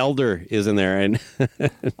forgot The Elder is in there. And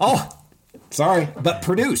sorry, but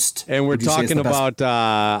produced. And we're talking about,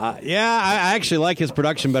 I actually like his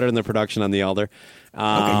production better than the production on The Elder.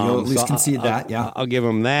 Okay, you'll at least concede that, yeah. I'll give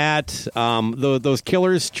him that. Those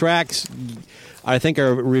Killers tracks, I think,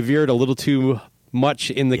 are revered a little too much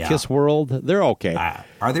in the Kiss world. They're okay.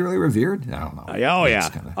 Are they really revered? I don't know.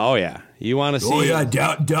 Oh, yeah. You want to see... Oh, yeah,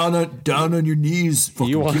 down on your knees,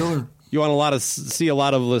 fucking killer. You want to see a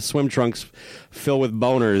lot of the swim trunks fill with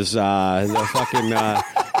boners. They'll fucking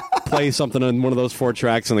play something on one of those 4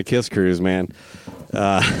 tracks on the Kiss cruise, man.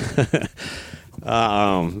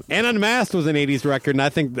 And Unmasked was an 80s record, and I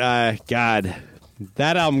think, God,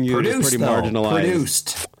 that album is pretty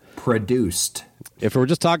marginalized. Produced. If we're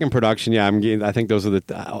just talking production, I think those are the...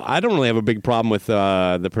 I don't really have a big problem with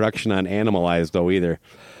the production on Animalized, though, either.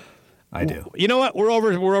 I do. You know what? We're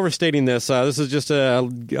overstating this. This is just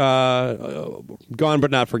gone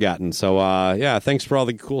but not forgotten. So, thanks for all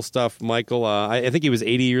the cool stuff, Michael. I think he was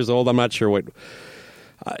 80 years old. I'm not sure what...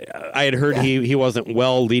 I had heard he wasn't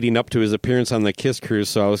well leading up to his appearance on the Kiss cruise,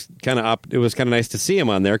 so I was kind of up. It was kind of nice to see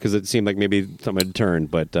him on there because it seemed like maybe something had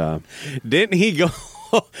turned. But didn't he go?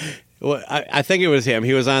 I think it was him.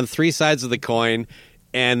 He was on 3 sides of the coin,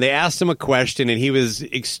 and they asked him a question, and he was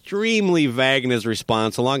extremely vague in his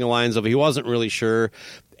response, along the lines of he wasn't really sure.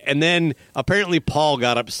 And then apparently Paul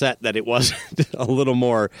got upset that it wasn't a little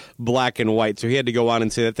more black and white, so he had to go on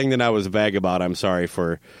and say, the thing that I was vague about, I'm sorry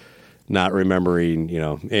for not remembering,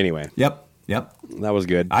 anyway. Yep. That was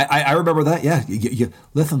good. I remember that, yeah. You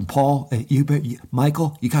listen, Paul,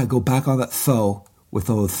 Michael, you got to go back on that foe with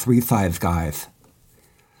those 3-5 guys.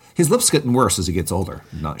 His lip's getting worse as he gets older.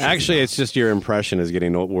 Actually, it's just your impression is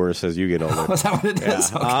getting worse as you get older. Is that what it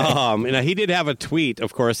is? Okay. And he did have a tweet,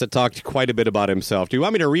 of course, that talked quite a bit about himself. Do you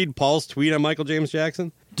want me to read Paul's tweet on Michael James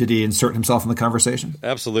Jackson? Did he insert himself in the conversation?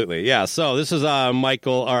 Absolutely, yeah. So this is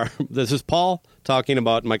this is Paul talking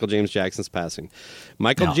about Michael James Jackson's passing.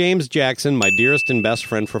 James Jackson, my dearest and best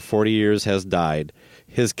friend for 40 years, has died.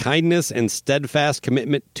 His kindness and steadfast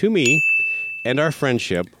commitment to me and our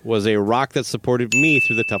friendship was a rock that supported me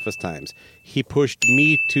through the toughest times. He pushed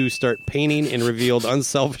me to start painting and revealed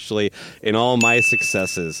unselfishly in all my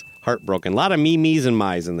successes. Heartbroken. A lot of me's and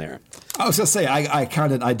my's in there. I was going to say, I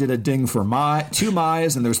counted, I did a ding for 2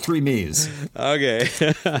 my's and there's 3 me's. Okay.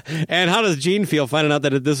 And how does Gene feel finding out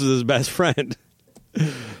that this is his best friend?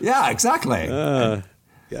 Yeah, exactly.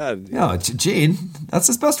 God. Yeah, Gene, that's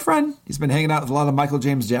his best friend. He's been hanging out with a lot of Michael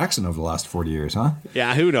James Jackson over the last 40 years, huh?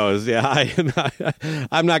 Yeah, who knows? Yeah,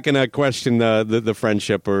 I'm not going to question the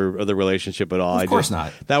friendship or the relationship at all. Of course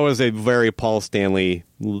not. That was a very Paul Stanley,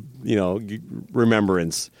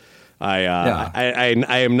 remembrance. I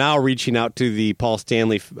am now reaching out to the Paul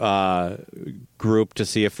Stanley group to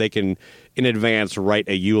see if they can, in advance, write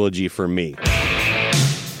a eulogy for me.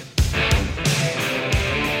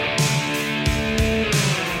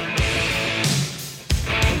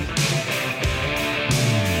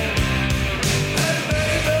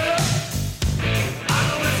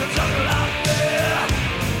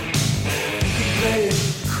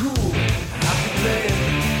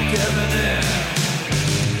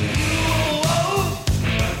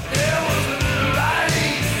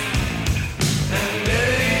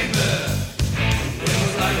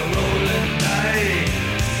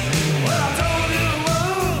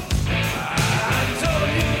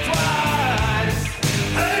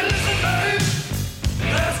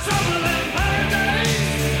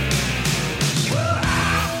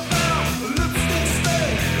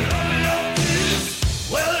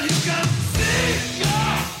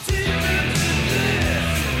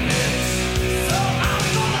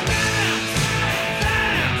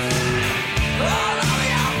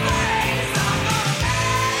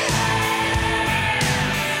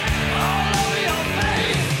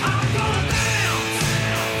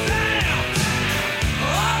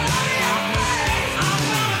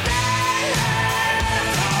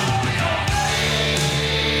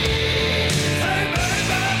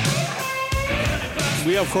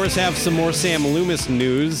 we of course have some more Sam Loomis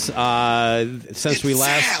news. Since we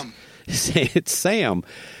last, it's Sam.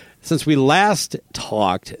 Since we last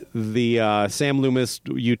talked, the Sam Loomis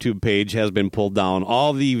YouTube page has been pulled down.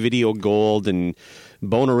 All the video gold and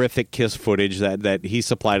bonerific kiss footage that he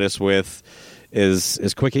supplied us with is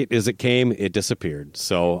as quick as it came, it disappeared.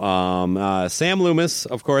 So Sam Loomis,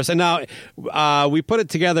 of course, and now we put it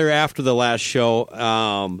together after the last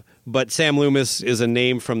show. But Sam Loomis is a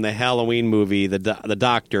name from the Halloween movie, the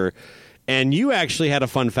Doctor, and you actually had a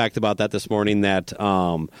fun fact about that this morning that.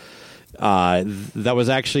 That was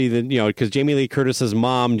actually because Jamie Lee Curtis's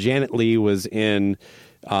mom, Janet Leigh, was in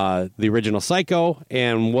the original Psycho,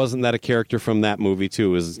 and wasn't that a character from that movie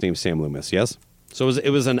too? Was his name Sam Loomis? Yes. So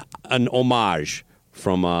it was an homage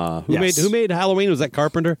from who made Halloween? Was that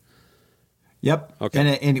Carpenter? Yep.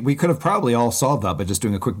 Okay. And we could have probably all solved that by just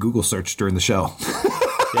doing a quick Google search during the show.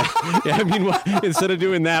 Yeah, I mean, instead of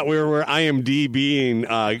doing that, we're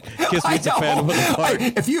IMDb'ing Kiss Meets a Phantom of the Park.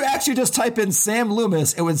 If you actually just type in Sam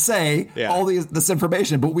Loomis, it would say all this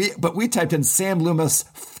information. But we typed in Sam Loomis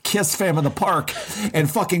Kiss Phantom of the Park, and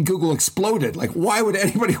fucking Google exploded. Like, why would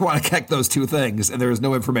anybody want to connect those two things? And there was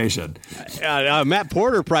no information. Matt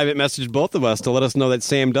Porter private messaged both of us to let us know that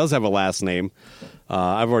Sam does have a last name.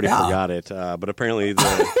 I've already forgot it, but apparently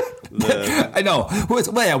I know.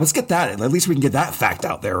 Let's get that. At least we can get that fact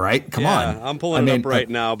out there, right? Come on. I'm pulling it up right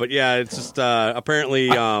now. But yeah, it's just apparently.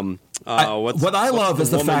 What I love is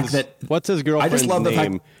the fact that what's his girlfriend's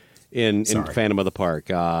name in Phantom of the Park?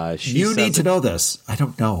 You need to know this. I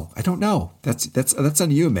don't know. That's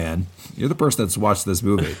on you, man. You're the person that's watched this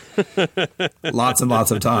movie lots and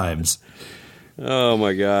lots of times. Oh,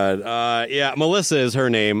 my God. Melissa is her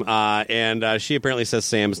name, and she apparently says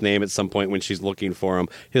Sam's name at some point when she's looking for him.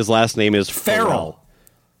 His last name is Farrell.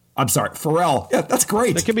 I'm sorry, Farrell. Yeah, that's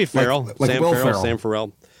great. It could be Farrell. Like Sam Will Farrell. Sam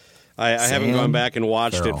Farrell. I haven't gone back and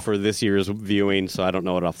watched Farrell. it for this year's viewing, so I don't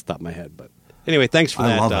know it off the top of my head. But anyway, thanks for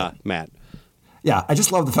that, Matt. Yeah, I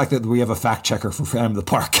just love the fact that we have a fact checker for Phantom of the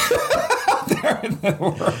Park. There in the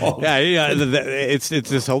world. Yeah, it's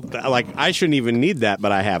this whole, like, I shouldn't even need that,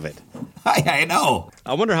 but I have it. I know.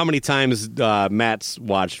 I wonder how many times Matt's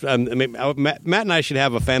watched. Matt and I should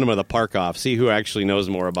have a Phantom of the Park off, see who actually knows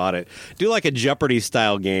more about it. Do like a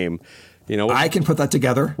Jeopardy-style game. I can put that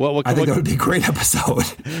together. I think that would be a great episode.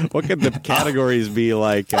 What could the categories be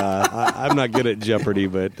like? I'm not good at Jeopardy,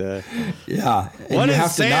 but... yeah. What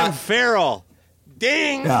is Sam Farrell?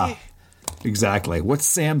 Ding! Yeah. Exactly. What's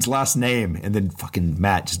Sam's last name? And then fucking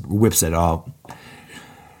Matt just whips it out.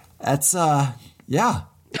 That's, yeah.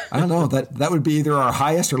 I don't know. That would be either our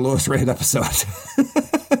highest or lowest rated episode.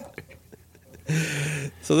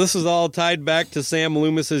 So this is all tied back to Sam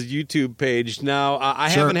Loomis's YouTube page. Now, I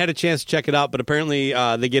haven't had a chance to check it out, but apparently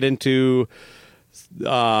they get into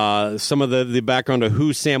some of the background of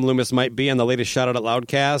who Sam Loomis might be on the latest Shout Out Out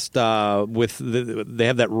Loudcast. They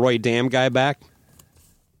have that Roy Dam guy back.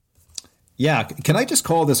 Yeah, can I just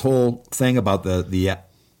call this whole thing about the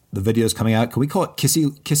videos coming out? Can we call it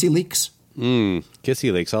Kissy Leaks?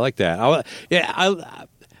 Kissy Leaks. I like that.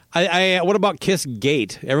 What about Kiss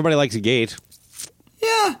Gate? Everybody likes Gate.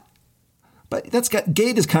 Yeah, but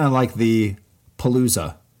Gate is kind of like the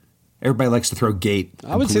Palooza. Everybody likes to throw Gate.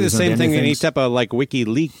 I would say the same thing. Any type of like Wiki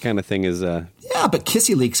Leak kind of thing is. Yeah, but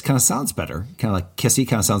Kissy Leaks kind of sounds better. Kind of like Kissy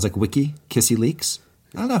kind of sounds like Wiki. Kissy Leaks.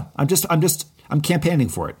 I don't know. I'm campaigning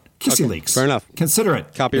for it. Kissy Leaks. Fair enough. Consider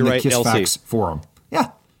it. Copyright in the Kiss LC. Facts forum.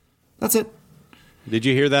 Yeah, that's it. Did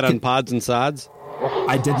you hear that on Pods and Sods?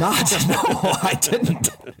 I did not. No, I didn't.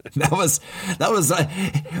 That was.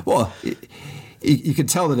 Well, you could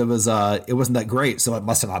tell that it wasn't that great, so it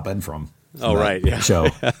must have not been from. Oh, right. Yeah. Show.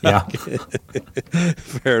 Yeah.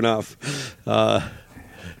 Fair enough.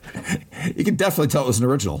 You can definitely tell it was an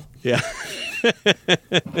original. Yeah.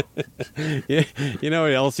 Yeah.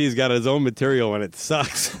 LC's got his own material when it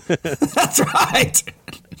sucks. That's right.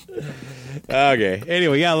 Okay.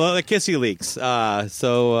 Anyway, yeah, the Kissy Leaks.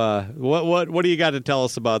 So what do you got to tell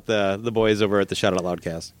us about the boys over at the Shout Out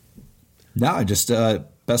Loudcast? No, just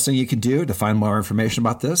best thing you can do to find more information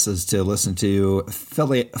about this is to listen to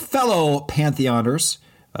fellow Pantheoners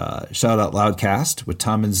Shout Out Loudcast with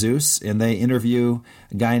Tom and Zeus, and they interview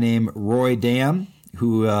a guy named Roy Dam,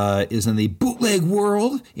 who is in the bootleg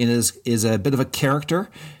world and is a bit of a character.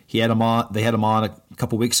 They had him on a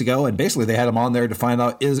couple weeks ago, and basically they had him on there to find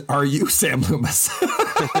out, are you Sam Loomis?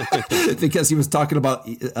 Because he was talking about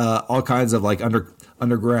all kinds of like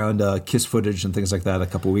underground Kiss footage and things like that a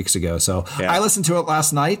couple weeks ago. So yeah. I listened to it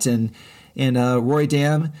last night, and Roy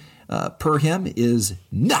Dam, per him, is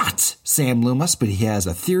not Sam Loomis, but he has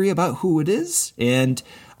a theory about who it is, and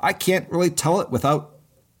I can't really tell it without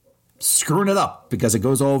screwing it up because it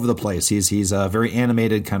goes all over the place. He's a very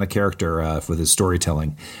animated kind of character with his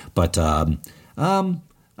storytelling. But I'm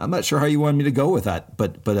not sure how you want me to go with that.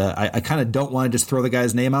 But I kind of don't want to just throw the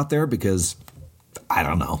guy's name out there because I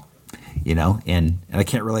don't know, and I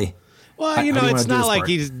can't really. Well, it's not like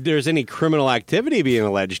there's any criminal activity being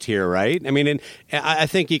alleged here, right? I mean, and I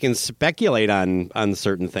think you can speculate on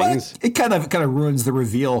certain things. But it kind of ruins the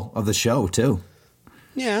reveal of the show too.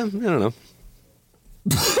 Yeah, I don't know.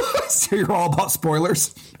 So you're all about spoilers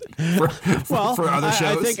for other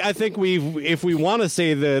shows. I think if we want to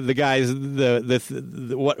say the guys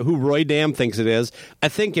who Roy Dam thinks it is, I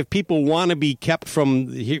think if people want to be kept from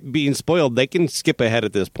being spoiled, they can skip ahead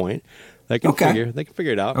at this point. They can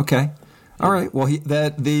figure it out. Okay. All right. Well,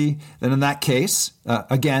 then in that case,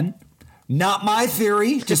 again, not my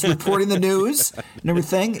theory, just reporting the news and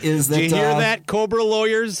everything. Is that? Did you hear that, Cobra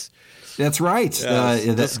lawyers? That's right.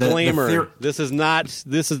 Disclaimer: this is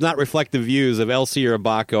not reflect the views of LC or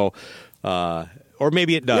Abaco, or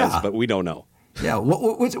maybe it does, but we don't know. Yeah.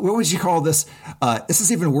 What would you call this? This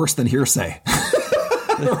is even worse than hearsay.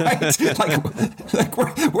 Right? Like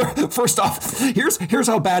first off, here's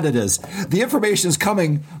how bad it is. The information is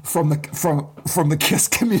coming from the KISS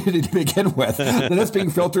community to begin with, then it's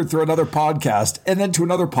being filtered through another podcast, and then to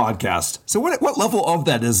another podcast. So what level of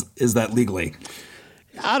that is that legally?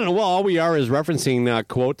 I don't know. Well, all we are is referencing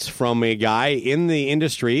quotes from a guy in the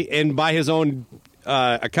industry, and by his own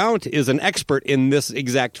account, is an expert in this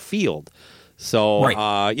exact field. So, right.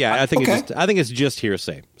 I think it's just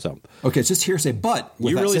hearsay. So, okay, it's just hearsay. But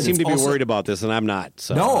you really seem to be worried about this, and I'm not.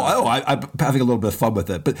 So. No, I'm having a little bit of fun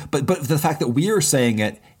with it. But the fact that we are saying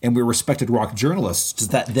it and we're respected rock journalists, does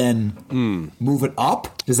that then move it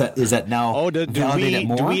up? Is that now validate it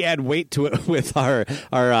more? Do we add weight to it with our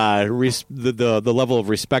the level of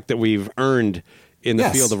respect that we've earned in the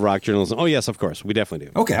field of rock journalism? Oh, yes, of course, we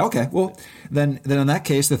definitely do. Okay. Well, then in that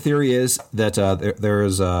case, the theory is that there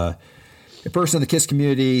is a person in the KISS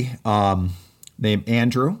community named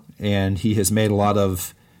Andrew, and he has made a lot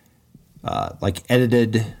of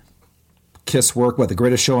edited KISS work. The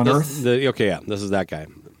Greatest Show on Earth? This is that guy.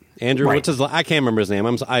 Andrew, right. What's his? I can't remember his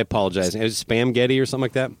name. I apologize. Is it Spam Getty or something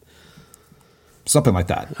like that? Something like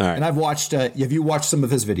that. All right. And I've watched. Have you watched some of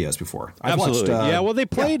his videos before? Absolutely. Well, they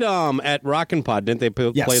played at Rockin' Pod, didn't they?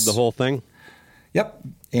 Played the whole thing. Yep.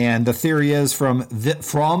 And the theory is from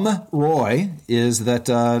Roy is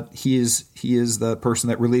that he is the person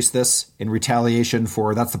that released this in retaliation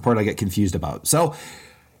for. That's the part I get confused about. So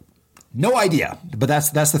no idea, but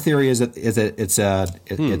that's the theory. Is it's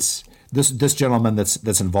this gentleman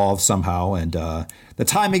that's involved somehow, and the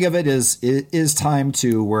timing of it is time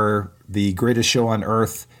to where the Greatest Show on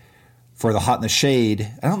Earth for the Hot in the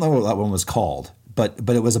Shade. I don't know what that one was called, but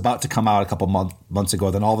it was about to come out a couple months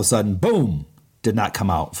ago. Then all of a sudden, boom. Did not come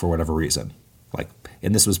out for whatever reason.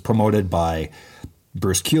 And this was promoted by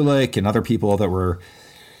Bruce Kulick and other people that were,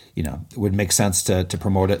 it would make sense to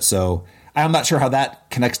promote it. So I'm not sure how that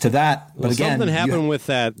connects to that. But again, something happened with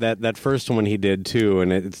that first one he did too,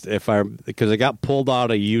 and because it got pulled out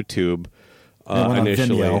of YouTube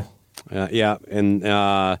initially.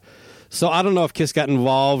 So I don't know if KISS got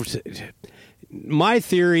involved. My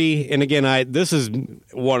theory, and again, this is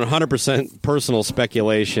 100% personal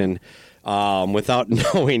speculation. Without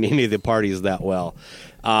knowing any of the parties that well.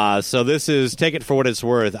 So this is, take it for what it's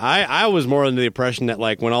worth. I was more under the impression that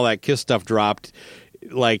when all that KISS stuff dropped,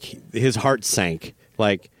 his heart sank.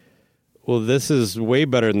 Well, this is way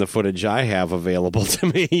better than the footage I have available to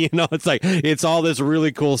me. It's all this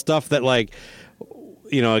really cool stuff that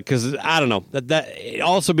because I don't know that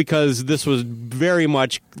also because this was very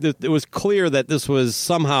much, it was clear that this was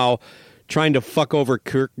somehow trying to fuck over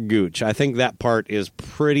Kirk Gooch. I think that part is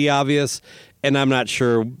pretty obvious, and I'm not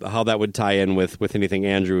sure how that would tie in with anything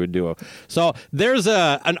Andrew would do. So there's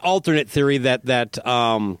an alternate theory that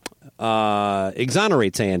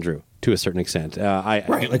exonerates Andrew to a certain extent.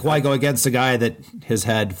 Why go against a guy that has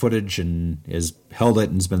had footage and has held it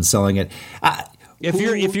and has been selling it?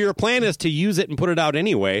 If your plan is to use it and put it out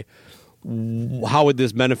anyway, how would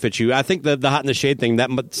this benefit you? I think the Hot in the Shade thing, that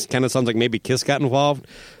kind of sounds like maybe KISS got involved.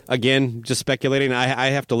 Again, just speculating. I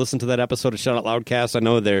have to listen to that episode of Shout Out Loudcast. I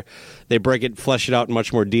know they break it, flesh it out in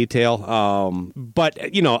much more detail. But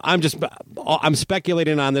I'm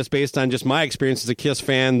speculating on this based on just my experience as a KISS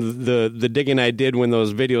fan, the digging I did when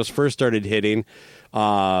those videos first started hitting,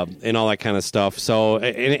 and all that kind of stuff. So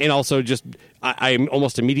and also just I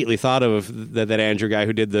almost immediately thought of that Andrew guy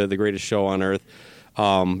who did the Greatest Show on Earth.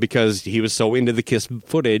 Because he was so into the KISS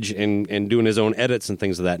footage and doing his own edits and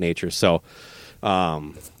things of that nature. So,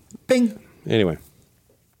 bing. Anyway.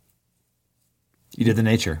 You did the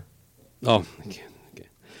nature. Oh, okay.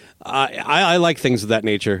 I like things of that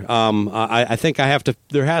nature. I think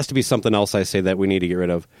there has to be something else I say that we need to get rid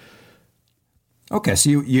of. Okay, so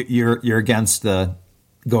you're against the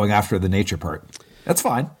going after the nature part. That's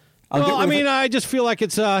fine. I just feel like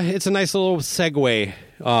it's a nice little segue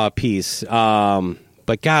piece.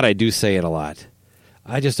 But God, I do say it a lot.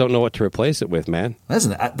 I just don't know what to replace it with, man.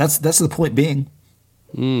 That's the point being.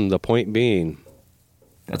 The point being.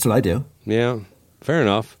 That's what I do. Yeah, fair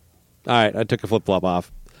enough. All right, I took a flip-flop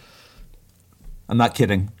off. I'm not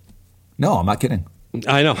kidding. No, I'm not kidding.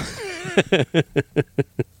 I know.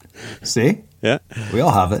 See? Yeah. We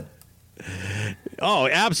all have it. Oh,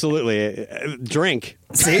 absolutely. Drink.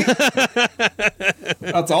 See?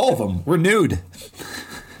 That's all of them. We're nude.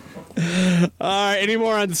 All right, any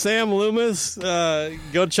more on Sam Loomis?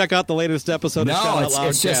 Go check out the latest episode of Shout Out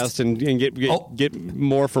Loudcast and get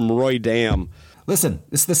more from Roy Dam. Listen,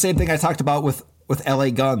 it's the same thing I talked about with LA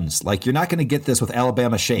Guns. Like, you're not going to get this with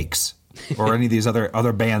Alabama Shakes or any of these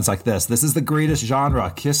other bands like this. This is the greatest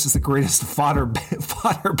genre. Kiss is the greatest fodder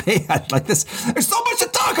band. Like this, there's so much to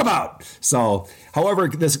talk about. So, however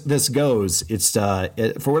this goes, it's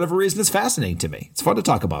for whatever reason, it's fascinating to me. It's fun to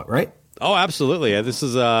talk about, right? Oh, absolutely. This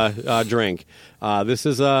is a drink. This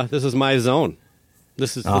is my zone.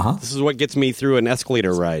 This is what gets me through an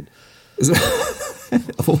escalator ride.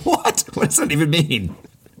 What? What does that even mean?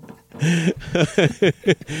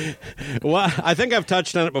 Well, I think I've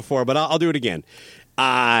touched on it before, but I'll do it again.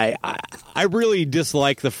 I really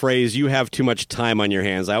dislike the phrase, you have too much time on your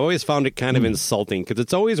hands. I always found it kind of insulting because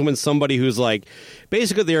it's always when somebody who's like,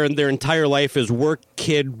 basically their entire life is work,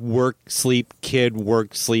 kid, work, sleep, kid,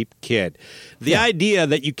 work, sleep, kid. The idea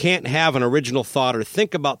that you can't have an original thought or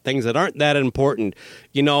think about things that aren't that important,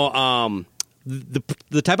 the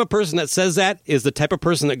type of person that says that is the type of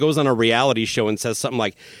person that goes on a reality show and says something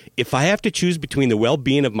like, if I have to choose between the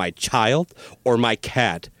well-being of my child or my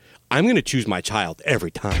cat, I'm going to choose my child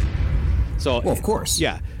every time. So, well, of course.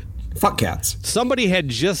 Yeah. Fuck cats. Somebody had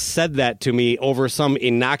just said that to me over some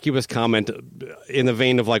innocuous comment in the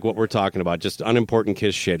vein of like what we're talking about, just unimportant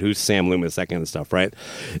kiss shit. Who's Sam Loomis? That kind of stuff, right?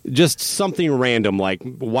 Just something random like,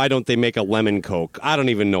 why don't they make a lemon Coke? I don't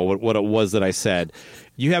even know what it was that I said.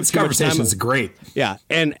 You have this conversation is great. Yeah,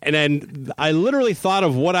 and I literally thought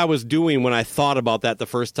of what I was doing when I thought about that the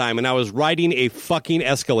first time, and I was riding a fucking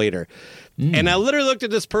escalator. And I literally looked at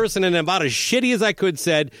this person and about as shitty as I could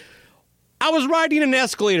said, I was riding an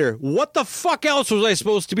escalator. What the fuck else was I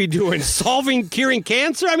supposed to be doing? Curing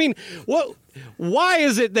cancer? I mean, what? Why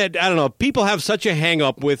is it that, I don't know, people have such a hang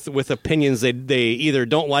up with opinions they either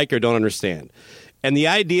don't like or don't understand? And the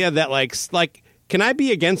idea that like can I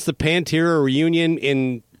be against the Pantera reunion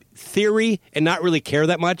in theory and not really care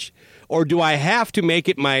that much? Or do I have to make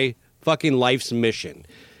it my fucking life's mission?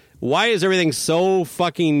 Why is everything so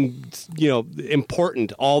fucking,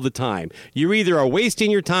 important all the time? You either are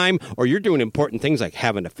wasting your time or you're doing important things like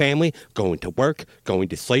having a family, going to work, going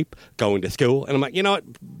to sleep, going to school. And I'm like, you know what?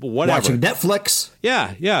 Whatever. Watching Netflix.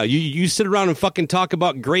 Yeah. You sit around and fucking talk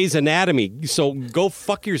about Grey's Anatomy. So go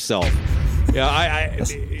fuck yourself. Yeah,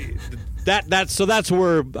 So that's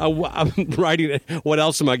where I'm riding. What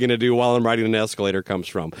else am I going to do while I'm riding an escalator comes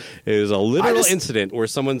from? It was a literal incident where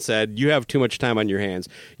someone said, you have too much time on your hands.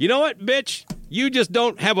 You know what, bitch? You just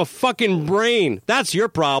don't have a fucking brain. That's your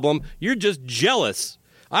problem. You're just jealous.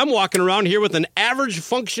 I'm walking around here with an average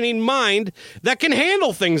functioning mind that can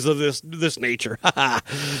handle things of this nature.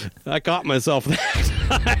 I caught myself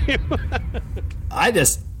that time.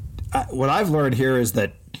 What I've learned here is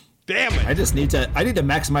that, damn it, I need to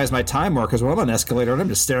maximize my time more because when I'm on an escalator, I'm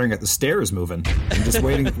just staring at the stairs moving. I'm just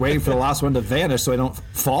waiting for the last one to vanish so I don't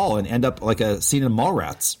fall and end up like a scene in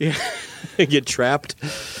Mallrats. Yeah, get trapped.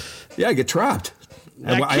 Yeah, I get trapped.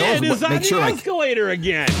 That kid is on the escalator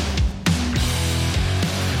again.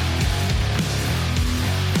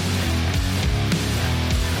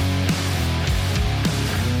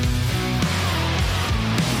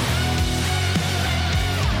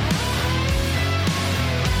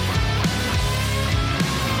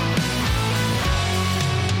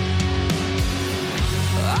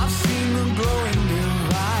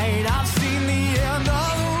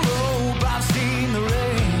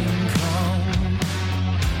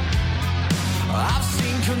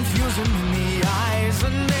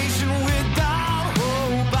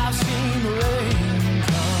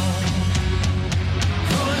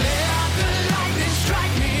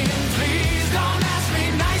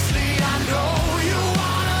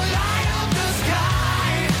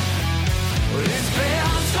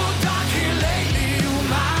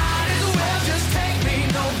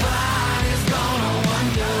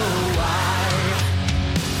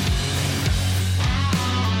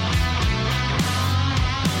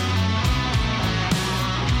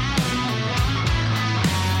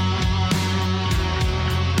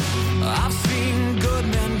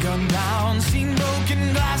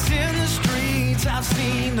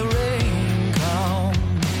 seen the rain come.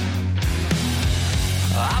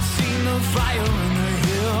 I've seen the fire in the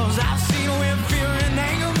hills. I've seen where fear and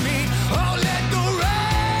anger meet. Oh, let the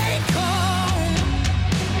rain come.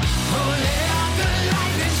 Oh, let the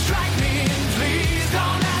lightning strike me. And please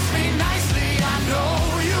don't ask me nicely. I know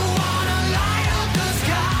you wanna light up the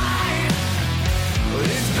sky. But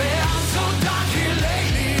it's been so dark here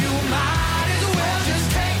lately. You might as well just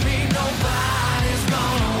take me. Nobody's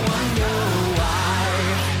gonna wonder why.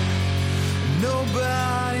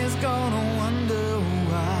 Nobody's gonna wonder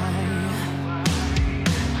why.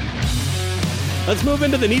 Let's move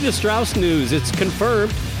into the Nita Strauss news. It's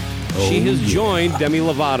confirmed she has joined Demi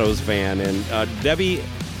Lovato's band and Demi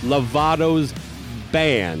Lovato's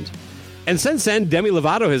band. And since then, Demi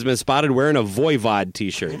Lovato has been spotted wearing a Voivod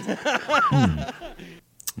t-shirt.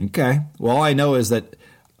 Okay. Well, all I know is that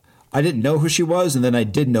I didn't know who she was, and then I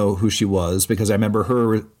did know who she was because I remember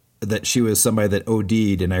her that she was somebody that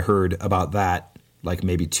OD'd, and I heard about that like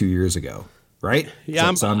maybe 2 years ago. Right? Yeah,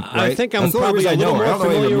 Does that sound I right? think I'm That's the only probably reason a little I know her. I more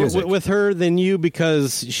don't know any of her familiar music. with her than you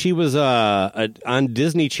because she was on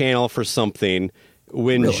Disney Channel for something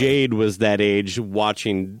when Really? Jade was that age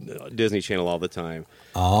watching Disney Channel all the time.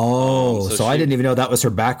 Oh, so so I she- didn't even know that was her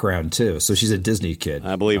background too. So she's a Disney kid.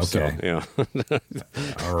 I believe Okay. so, yeah.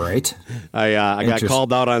 All right. I got Interest-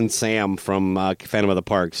 called out on Sam from Phantom of the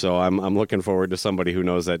Park, so I'm looking forward to somebody who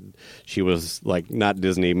knows that she was like not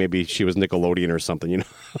Disney, maybe she was Nickelodeon or something. You know,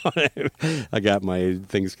 I got my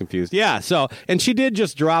things confused. Yeah. So, and she did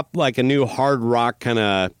just drop like a new hard rock kind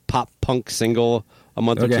of pop punk single a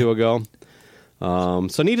month or Okay. two ago.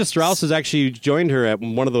 So Nita Strauss has actually joined her at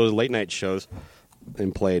one of those late night shows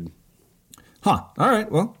and played. Huh. All right.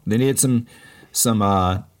 Well, they needed some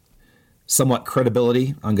somewhat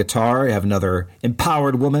credibility on guitar. You have another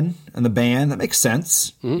empowered woman in the band. That makes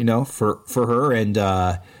sense, you know, for her. And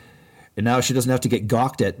now she doesn't have to get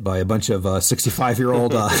gawked at by a bunch of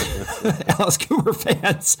 65-year-old Alice Cooper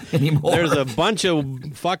fans anymore. There's a bunch of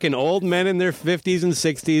fucking old men in their 50s and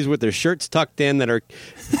 60s with their shirts tucked in that are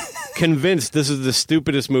convinced this is the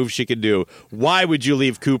stupidest move she could do. Why would you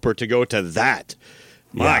leave Cooper to go to that?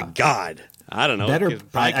 My Yeah. God. I don't know. Better-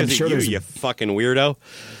 Probably I'm because sure of you, there's- you fucking weirdo.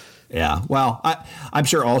 Yeah. Well, I'm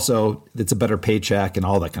sure also it's a better paycheck and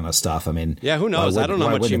all that kind of stuff. I mean, Yeah, who knows? I don't know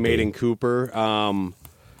how much you made in Cooper. I'm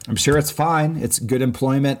sure it's fine. It's good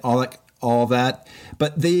employment, all that.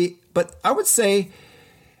 But I would say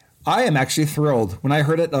I am actually thrilled. When I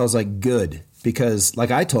heard it, I was like, good. Because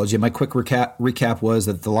like I told you, my quick recap was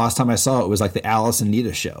that the last time I saw it was like the Alice and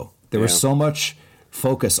Nita show. There was so much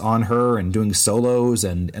focus on her and doing solos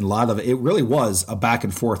and a lot of it really was a back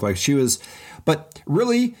and forth. Like she was, but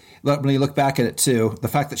really when you look back at it too, the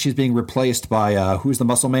fact that she's being replaced by who's the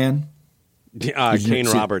muscle man? Kane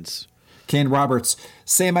Roberts. Kane Roberts,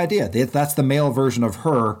 same idea. That's the male version of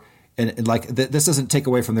her. And like, this doesn't take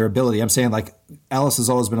away from their ability. I'm saying like Alice has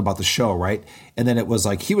always been about the show, right? And then it was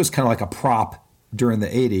like, he was kind of like a prop during the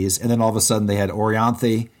 80s. And then all of a sudden they had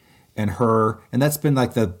Orianthe and her. And that's been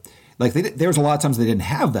like there was a lot of times they didn't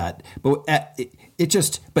have that. But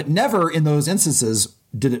but never in those instances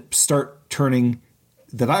did it start turning,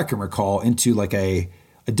 that I can recall, into like a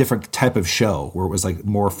different type of show where it was like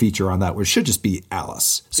more feature on that, which should just be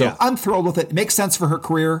Alice. So Yeah. I'm thrilled with it. It makes sense for her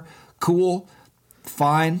career. Cool.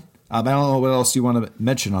 Fine. I don't know what else you want to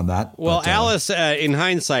mention on that. Well, but, Alice, in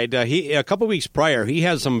hindsight, he a couple weeks prior, he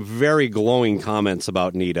had some very glowing comments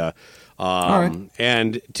about Nita. right.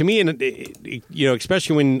 And to me, you know,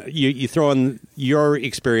 especially when you throw in your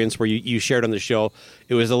experience where you shared on the show,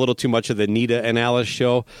 it was a little too much of the Nita and Alice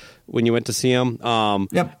show when you went to see him.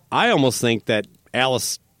 Yep. I almost think that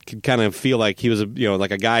Alice could kind of feel like he was,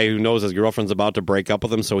 like a guy who knows his girlfriend's about to break up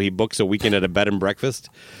with him, so he books a weekend at a bed and breakfast.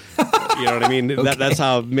 You know what I mean? Okay. That's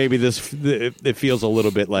how maybe it feels a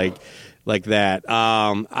little bit like that.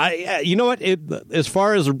 You know what? As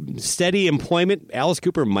far as steady employment, Alice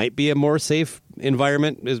Cooper might be a more safe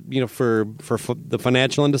environment, for the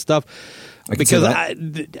financial end of stuff. Because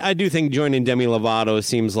I do think joining Demi Lovato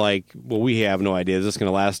seems like, well, we have no idea. Is this going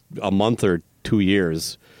to last a month or 2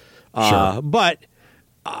 years? Sure. But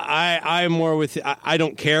I'm more with. I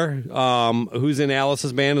don't care who's in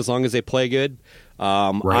Alice's band as long as they play good.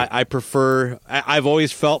 Right. I prefer. I've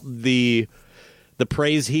always felt the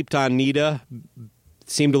praise heaped on Nita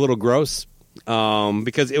seemed a little gross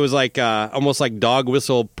because it was like almost like dog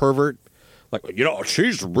whistle pervert. Like,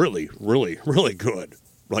 she's really, really, really good.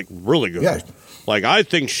 Like, really good. Yeah. Like, I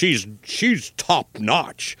think she's top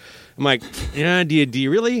notch. I'm like, yeah, do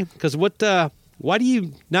you really? Because why do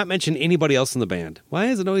you not mention anybody else in the band? Why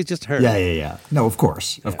is it always just her? Yeah. No, of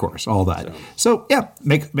course, all that. So yeah,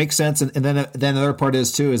 makes sense. And then the other part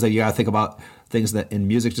is too is that you got to think about things that in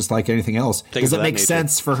music, just like anything else. Does it make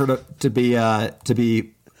sense for her to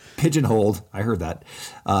be pigeonholed? I heard that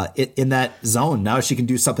in that zone. Now she can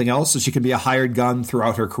do something else, so she can be a hired gun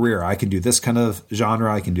throughout her career. I can do this kind of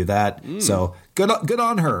genre. I can do that. So good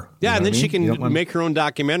on her. Yeah, and then she can make her own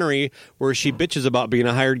documentary where she bitches about being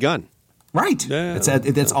a hired gun. Right. Yeah.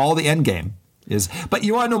 That's all the end game is. But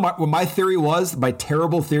you want to know what my theory was? My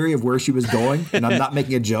terrible theory of where she was going, and I'm not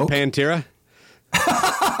making a joke. Pantera?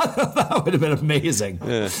 That would have been amazing.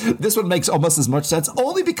 Yeah. This one makes almost as much sense,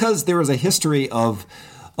 only because there was a history of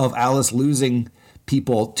Alice losing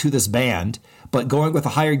people to this band, but going with the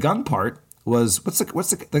hired gun part was what's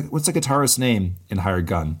the guitarist's name in Hired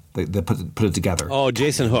Gun that put it together? Oh,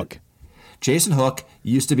 Jason Hook. Jason Hook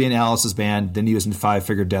used to be in Alice's band, then he was in Five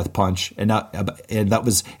Finger Death Punch, and now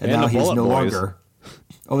he's no longer.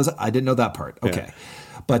 Oh, I didn't know that part. Okay,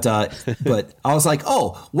 yeah. But I was like,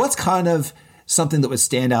 oh, what's kind of something that would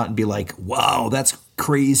stand out and be like, wow, that's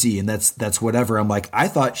crazy, and that's whatever. I'm like, I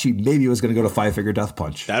thought she maybe was going to go to Five Finger Death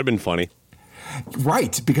Punch. That'd have been funny.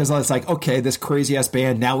 Right, because I was like, okay, this crazy-ass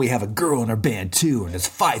band, now we have a girl in our band, too, and it's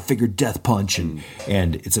Five Finger Death Punch, and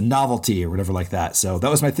it's a novelty or whatever like that. So that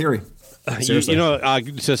was my theory.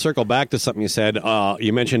 To circle back to something you said,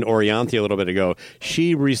 you mentioned Orianthi a little bit ago.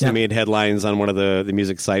 She recently made headlines on one of the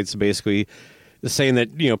music sites, basically saying that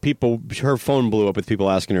her phone blew up with people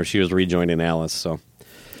asking her if she was rejoining Alice. So,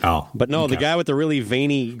 but no, okay. The guy with the really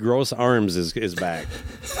veiny, gross arms is back.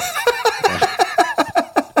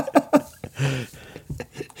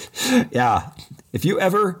 Yeah, if you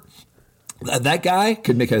ever, that guy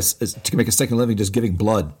could make a second living just giving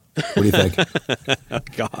blood. What do you think? Oh,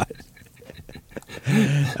 God,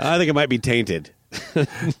 I think it might be tainted.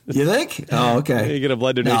 You think? Oh, okay. You get a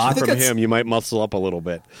blood donation from him, you might muscle up a little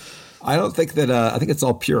bit. I don't think that. I think it's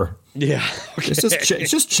all pure. Yeah, okay. It's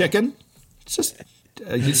just chicken. It's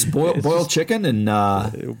just boiled chicken and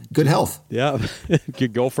good health. Yeah, you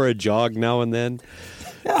go for a jog now and then.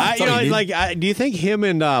 Yeah, do you think him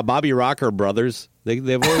and Bobby Rock are brothers?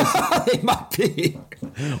 They've always they might be.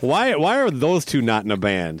 Why are those two not in a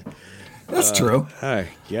band? That's true. Oh, God.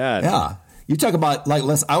 Yeah. You talk about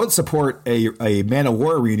I would support a Man of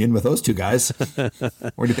War reunion with those two guys.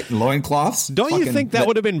 Or do you think loincloths? Don't you think that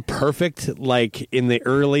would have been perfect, like in the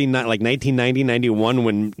early, 1990, 91,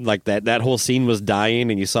 when like that whole scene was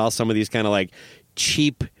dying, and you saw some of these kind of like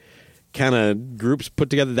cheap kind of groups put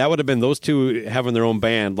together? That would have been those two having their own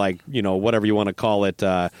band, like whatever you want to call it,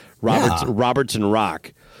 Roberts and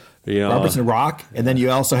Rock. Roberts and Rock, and then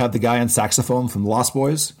you also have the guy on saxophone from the Lost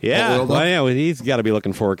Boys. Yeah, he's got to be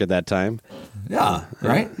looking for work at that time. Yeah,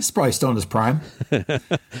 right. He's probably still in his prime.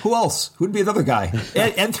 Who else? Who'd be another guy?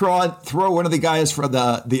 And throw one of the guys for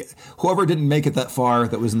the whoever didn't make it that far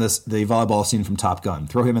that was in the volleyball scene from Top Gun.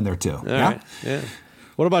 Throw him in there too. Right. Yeah.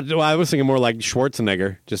 What about? Well, I was thinking more like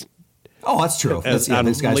Schwarzenegger. Just that's true. These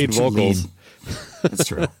guys lead vocals. That's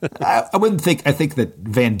true. I wouldn't think. I think that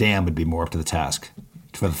Van Damme would be more up to the task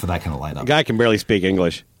for that kind of lineup. The guy can barely speak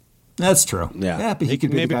English. That's true. Yeah, but he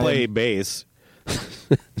could maybe play bass.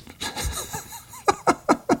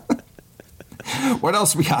 What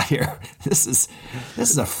else we got here? This is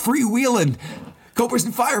a freewheeling Cobras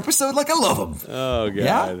and Fire episode like I love them. Oh, God.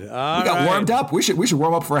 Yeah? We got warmed up. We should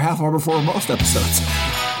warm up for a half hour before most episodes.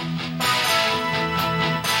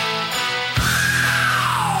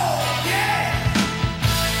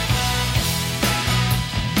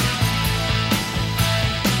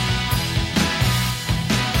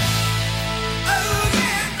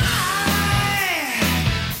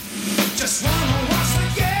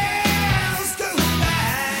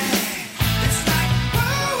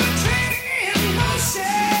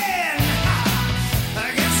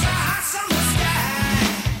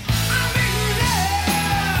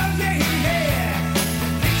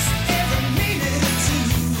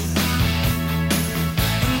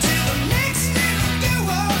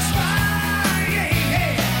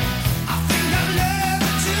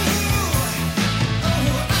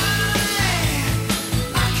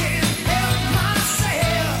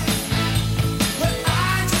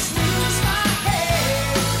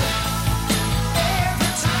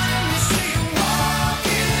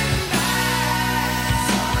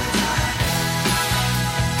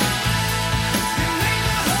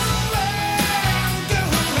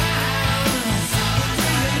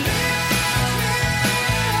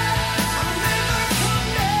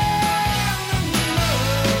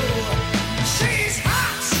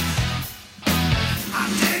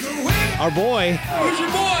 Our boy. Who's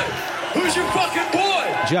your boy? Who's your fucking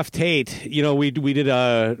boy? Jeff Tate,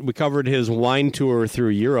 we covered his wine tour through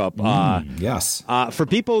Europe. Yes. For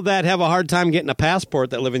people that have a hard time getting a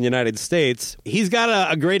passport that live in the United States, he's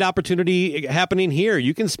got a great opportunity happening here.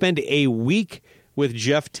 You can spend a week with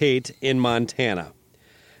Jeff Tate in Montana.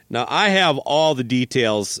 Now, I have all the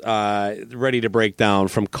details ready to break down,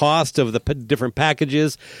 from cost of the different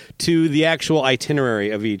packages to the actual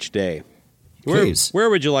itinerary of each day. Where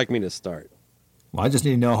would you like me to start? Well, I just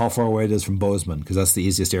need to know how far away it is from Bozeman, because that's the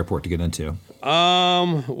easiest airport to get into.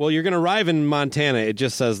 Well, you're going to arrive in Montana. It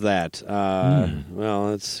just says that. Well,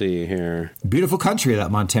 let's see here. Beautiful country,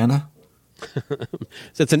 that Montana. So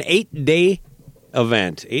it's an 8-day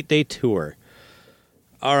event, 8-day tour.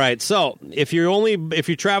 All right. So if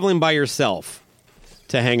you're traveling by yourself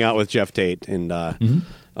to hang out with Jeff Tate and a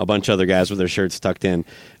bunch of other guys with their shirts tucked in,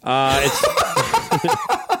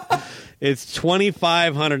 it's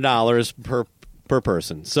 $2,500 per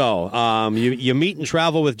person. So you meet and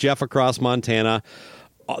travel with Jeff across Montana.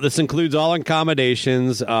 This includes all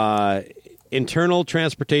accommodations, internal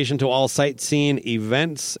transportation to all sightseeing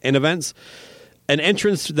events, an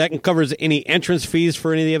entrance that covers any entrance fees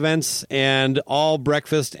for any of the events, and all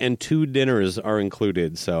breakfast and 2 dinners are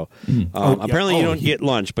included. So apparently you don't get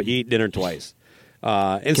lunch, but you eat dinner twice.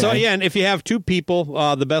 And if you have 2 people,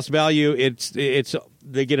 the best value,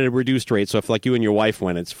 they get a reduced rate. So if like you and your wife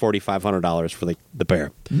went, it's $4,500 for the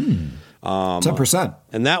pair. 10%.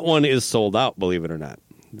 And that one is sold out, believe it or not.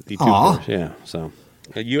 The 2 pairs, yeah. So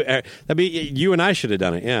you and I should have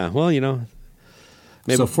done it. Yeah. Well,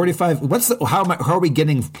 maybe. So 45. How are we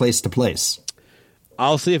getting place to place?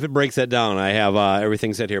 I'll see if it breaks that down. I have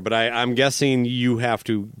everything set here, but I'm guessing you have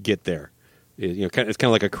to get there. It's kind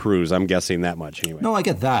of like a cruise. I'm guessing that much anyway. No, I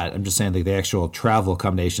get that. I'm just saying the actual travel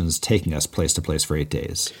accommodations taking us place to place for 8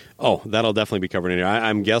 days. Oh, that'll definitely be covered in here.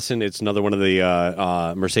 I'm guessing it's another one of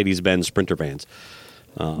the Mercedes-Benz Sprinter vans,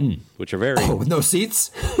 which are very... Oh, with no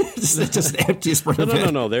seats? Just an empty Sprinter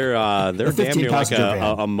van? No. They're damn near like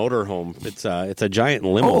a motorhome. It's a giant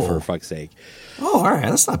limo, for fuck's sake. Oh, all right.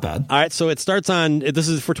 That's not bad. All right, so it starts on, this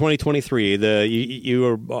is for 2023.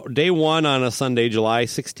 You are day 1 on a Sunday, July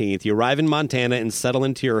 16th. You arrive in Montana and settle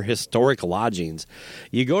into your historic lodgings.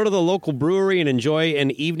 You go to the local brewery and enjoy an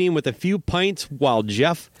evening with a few pints while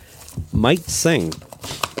Jeff might sing.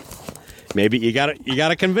 Maybe you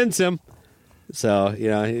gotta convince him. So,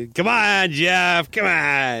 come on, Jeff, come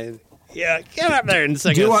on. Yeah, get up there and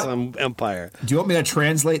sing us some Empire. Do you want me to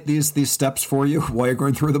translate these steps for you while you're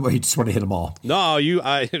going through them, or you just want to hit them all? No, you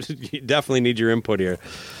definitely need your input here.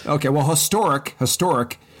 Okay, well, historic is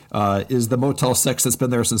the Motel 6 that's been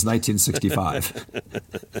there since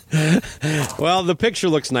 1965. Well, the picture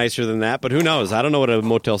looks nicer than that, but who knows? I don't know what a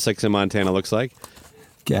Motel 6 in Montana looks like.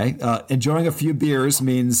 Okay, enjoying a few beers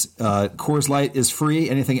means Coors Light is free.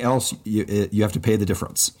 Anything else, you have to pay the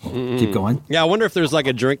difference. Keep going. Yeah, I wonder if there's like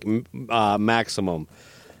a drink maximum.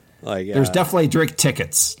 There's definitely drink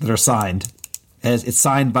tickets that are signed. It's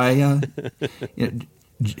signed by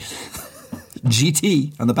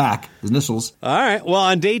GT on the back, the initials. All right. Well,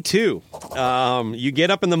 on day 2, you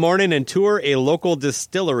get up in the morning and tour a local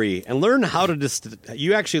distillery and learn how to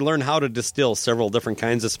You actually learn how to distill several different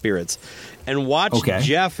kinds of spirits, and watch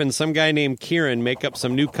Jeff and some guy named Kieran make up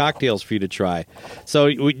some new cocktails for you to try.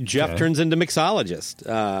 So Jeff turns into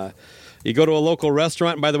mixologist. You go to a local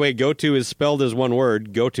restaurant. And by the way, go-to is spelled as one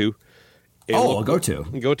word. Go-to. Go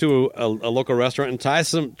to a local restaurant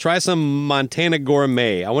and try some Montana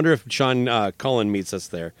gourmet. I wonder if Sean Cullen meets us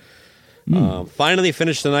there. Finally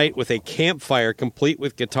finish the night with a campfire complete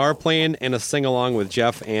with guitar playing and a sing-along with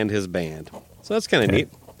Jeff and his band. So that's kind of neat.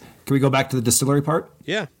 Can we go back to the distillery part?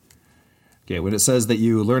 Yeah. Okay, when it says that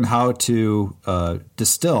you learn how to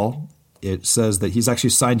distill, it says that he's actually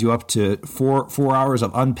signed you up to 4 hours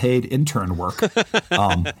of unpaid intern work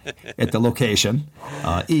at the location.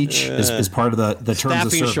 Each is part of the terms of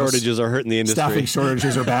service. Staffing shortages are hurting the industry. Staffing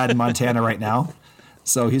shortages are bad in Montana right now.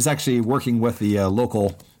 So he's actually working with the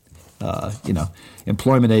local,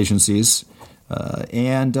 employment agencies. So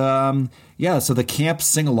the camp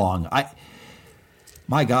sing-along.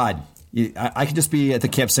 My God. I could just be at the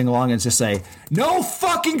camp sing-along and just say, "No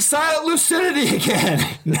fucking Silent Lucidity again."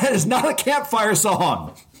 That is not a campfire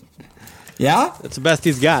song. Yeah? That's the best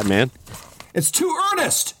he's got, man. It's too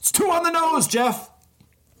earnest. It's too on the nose, Jeff.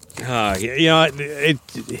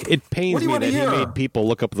 It pains me that he made people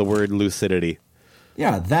look up the word lucidity.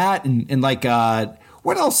 Yeah, that and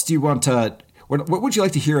what else do you want to... What would you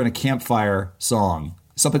like to hear in a campfire song?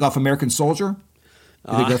 Something off American Soldier?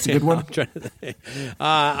 You think that's a good one?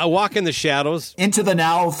 I Walk in the Shadows. Into the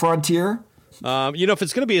Now Frontier? If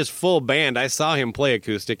it's going to be his full band, I saw him play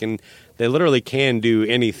acoustic, and they literally can do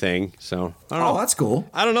anything. So I don't know. that's cool.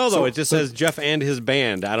 I don't know, though. It just says Jeff and his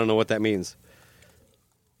band. I don't know what that means.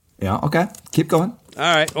 Yeah, okay. Keep going.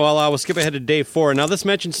 All right. Well, we'll skip ahead to day 4. Now, this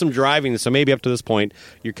mentions some driving, so maybe up to this point,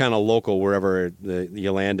 you're kind of local wherever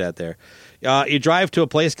you land at there. You drive to a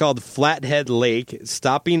place called Flathead Lake,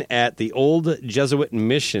 stopping at the old Jesuit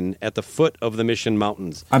mission at the foot of the Mission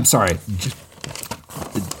Mountains. I'm sorry.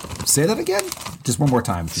 Say that again? Just one more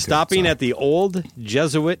time. Stopping at the old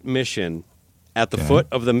Jesuit mission at the foot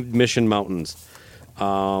of the Mission Mountains.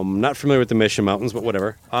 Not familiar with the Mission Mountains, but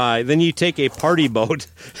whatever. Then you take a party boat.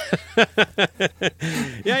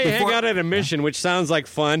 You hang out at a mission, which sounds like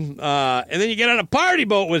fun. And then you get on a party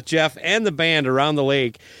boat with Jeff and the band around the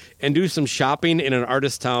lake and do some shopping in an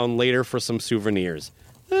artist town later for some souvenirs.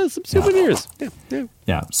 Some souvenirs.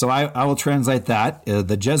 Yeah. So I will translate that.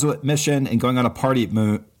 The Jesuit mission and going on a party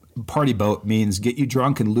boat means get you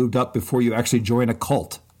drunk and lubed up before you actually join a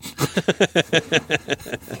cult.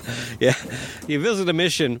 Yeah, you visit a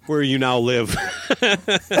mission where you now live.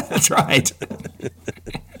 That's right.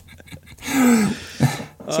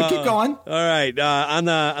 So keep going. All right. On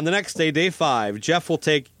the next day, day 5, Jeff will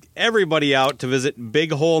take everybody out to visit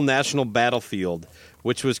Big Hole National Battlefield,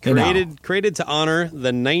 which was created to honor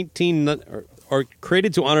the 90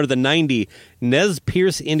 Nez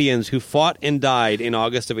Perce Indians who fought and died in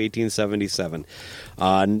August of 1877.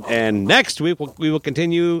 And next week, we will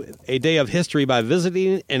continue a day of history by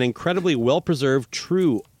visiting an incredibly well-preserved,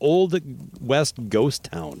 true Old West ghost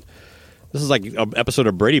town. This is like an episode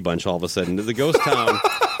of Brady Bunch all of a sudden. The ghost town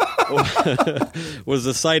was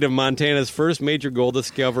the site of Montana's first major gold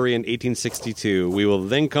discovery in 1862. We will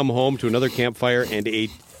then come home to another campfire and a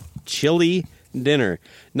chili dinner.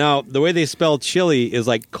 Now, the way they spell chili is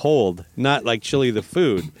like cold, not like chili the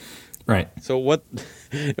food. Right. So what?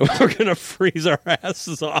 We're going to freeze our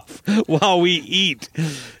asses off while we eat.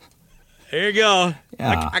 There you go.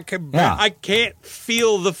 Yeah. I can't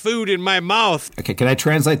feel the food in my mouth. Okay, can I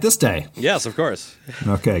translate this day? Yes, of course.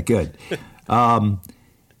 Okay, good. Go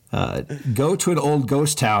to an old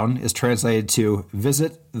ghost town is translated to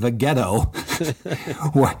visit the ghetto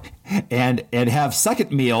and have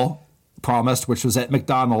second meal promised, which was at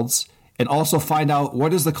McDonald's, and also find out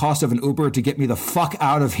what is the cost of an Uber to get me the fuck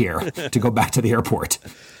out of here to go back to the airport.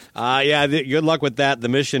 Good luck with that. The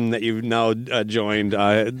mission that you've now joined,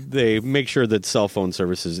 they make sure that cell phone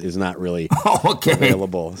services is not really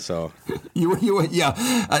available. So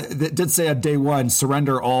it did say on day 1,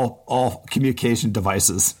 surrender all communication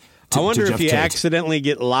devices. I wonder if you accidentally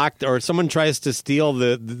get locked, or someone tries to steal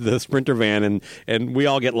the Sprinter van, and we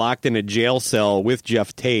all get locked in a jail cell with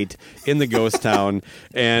Jeff Tate in the ghost town,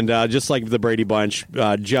 and just like the Brady Bunch,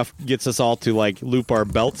 Jeff gets us all to like loop our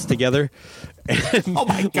belts together. And oh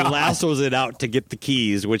my God. lassos it out to get the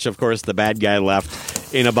keys, which of course the bad guy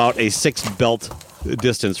left in about a 6 belt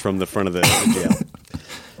distance from the front of the jail.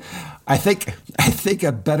 I think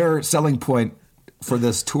a better selling point for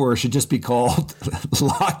this tour should just be called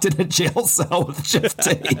Locked in a Jail Cell with Jeff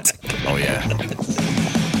Tate. Oh, yeah.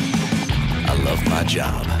 I love my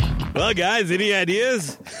job. Well, guys, any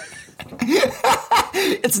ideas?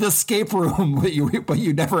 It's an escape room, but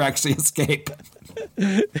you never actually escape.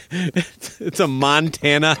 It's a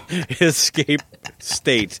Montana escape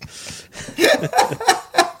state. You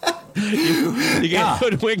get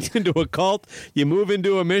hoodwinked into a cult, you move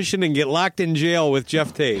into a mission, and get locked in jail with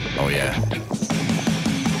Jeff Tate. Oh, yeah.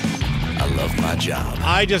 I love my job.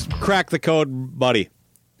 I just cracked the code, buddy.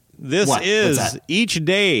 This is each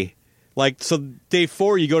day. Like, so day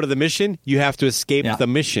 4, you go to the mission, you have to escape the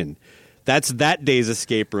mission. That's that day's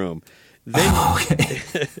escape room.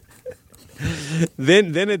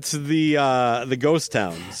 Then, then it's the ghost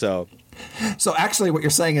town. So actually, what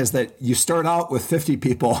you're saying is that you start out with 50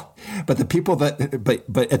 people, but the people but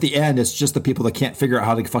at the end, it's just the people that can't figure out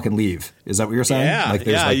how to fucking leave. Is that what you're saying? Yeah,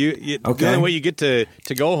 The only way you get to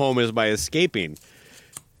go home is by escaping.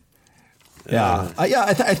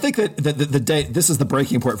 I think that the day, this is the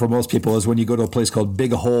breaking point for most people, is when you go to a place called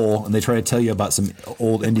Big Hole and they try to tell you about some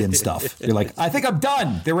old Indian stuff. You're like, I think I'm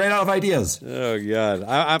done. They ran out of ideas. Oh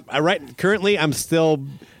God! Currently, I'm still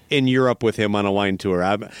in Europe with him on a wine tour.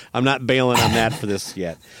 I'm not bailing on that for this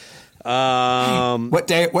yet. What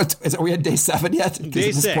day? What is it? Are we at day 7 yet?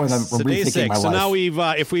 Day 6. At this point, I'm rethinking day 6. my life. So now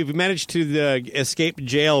if we've managed to escape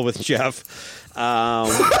jail with Jeff.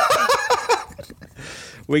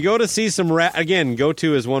 We go to see some again. Go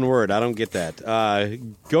to is one word. I don't get that.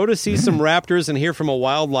 Go to see some raptors and hear from a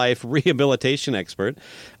wildlife rehabilitation expert.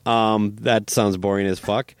 That sounds boring as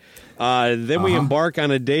fuck. Then we embark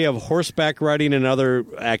on a day of horseback riding and other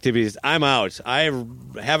activities. I'm out. I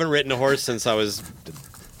haven't ridden a horse since I was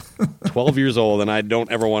 12 years old, and I don't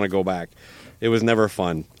ever want to go back. It was never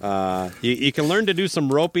fun. You can learn to do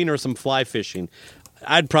some roping or some fly fishing.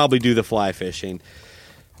 I'd probably do the fly fishing.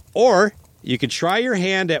 Or you could try your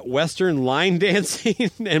hand at Western line dancing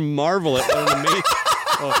and marvel at what an amazing...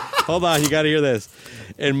 hold on, you got to hear this.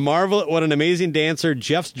 And marvel at what an amazing dancer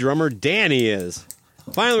Jeff's drummer Danny is.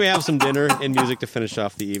 Finally, we have some dinner and music to finish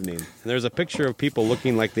off the evening. And there's a picture of people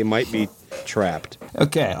looking like they might be trapped.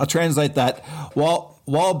 Okay, I'll translate that.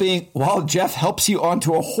 While Jeff helps you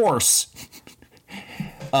onto a horse,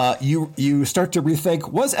 you start to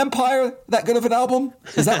rethink, was Empire that good of an album?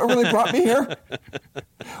 Is that what really brought me here?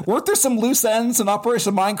 Weren't there some loose ends in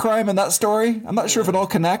Operation Mindcrime in that story? I'm not sure if it all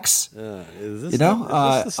connects. Is this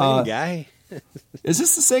the same guy? Is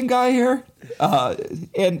this the same guy here?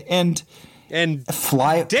 And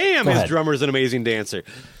fly. Damn, his drummer's an amazing dancer.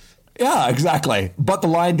 Yeah, exactly. But the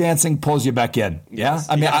line dancing pulls you back in. Yeah,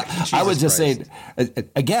 I mean, I would just say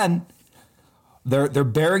again, they're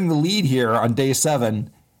bearing the lead here on day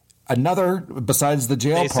 7. Another, besides the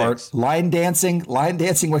jail part, 6. line dancing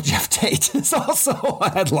with Jeff Tate is also a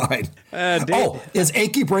headline. Is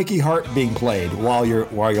 "Achy Breaky Heart" being played while you're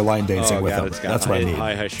line dancing with him? That's what I need.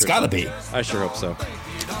 It's got to be. I sure hope so.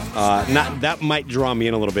 That might draw me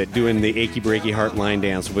in a little bit. Doing the Achy Breaky Heart line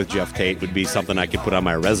dance with Jeff Tate would be something I could put on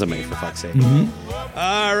my resume, for fuck's sake. Mm-hmm.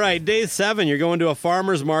 All right, day 7. You're going to a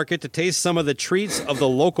farmer's market to taste some of the treats of the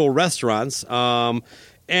local restaurants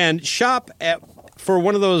and shop for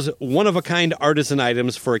one of those one-of-a-kind artisan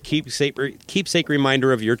items for a keepsake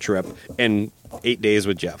reminder of your trip and 8 days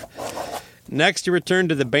with Jeff. Next, you return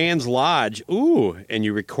to the band's lodge. And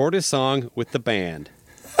you record a song with the band.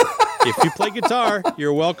 If you play guitar,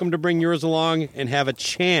 you're welcome to bring yours along and have a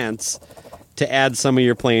chance to add some of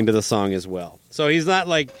your playing to the song as well. So he's not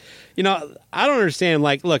like, I don't understand.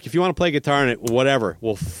 Like, look, if you want to play guitar in it, whatever,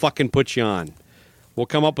 we'll fucking put you on. We'll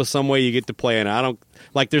come up with some way you get to play in it.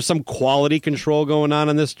 There's some quality control going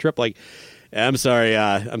on this trip. Like, I'm sorry,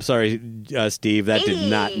 Steve, that did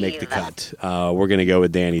not make the cut. We're going to go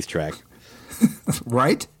with Danny's track.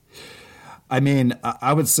 Right? I mean,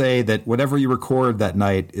 I would say that whatever you record that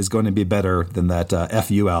night is going to be better than that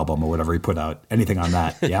FU album or whatever he put out. Anything on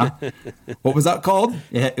that, yeah? What was that called?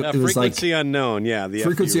 It was Frequency Unknown, yeah. The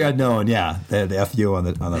Frequency FU. Unknown, yeah. The FU on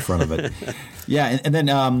the front of it. Yeah, and then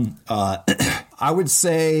I would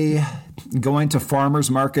say going to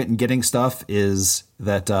farmer's market and getting stuff is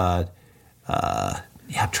that I'm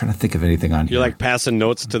trying to think of anything on here. You're like passing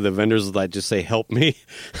notes to the vendors that just say, help me.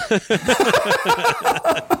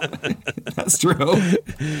 That's true.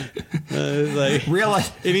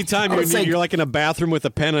 Anytime you're like in a bathroom with a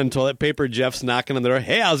pen and toilet paper, Jeff's knocking on the door.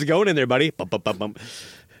 Hey, how's it going in there, buddy? Bum, bum, bum, bum.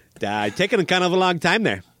 Taking kind of a long time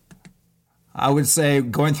there. I would say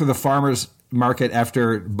going through the farmer's market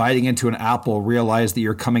after biting into an apple, realize that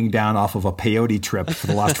you're coming down off of a peyote trip for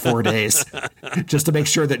the last 4 days, just to make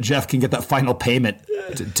sure that Jeff can get that final payment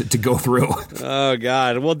to go through. Oh,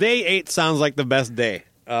 God. Well, day 8 sounds like the best day.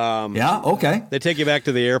 Yeah, okay. They take you back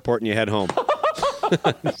to the airport and you head home.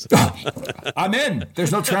 I'm in.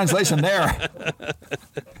 There's no translation there.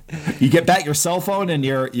 You get back your cell phone and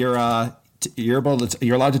you're allowed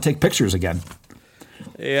to take pictures again.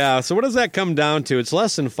 Yeah, so what does that come down to? It's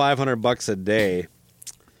less than $500 a day.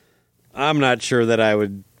 I'm not sure that I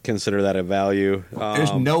would consider that a value.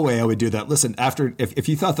 There's no way I would do that. Listen, if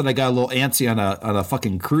you thought that I got a little antsy on a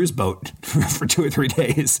fucking cruise boat for 2 or 3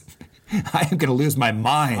 days, I am going to lose my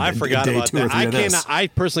mind. I forgot day about 2 or 3 that. I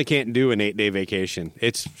personally can't do an 8-day vacation.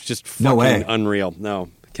 It's just fucking unreal. No,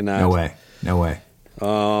 cannot. No way.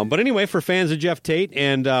 But anyway, for fans of Jeff Tate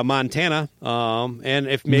and Montana, and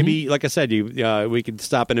if maybe, like I said, we could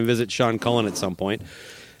stop in and visit Sean Cullen at some point.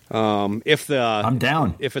 I'm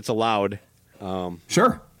down if it's allowed.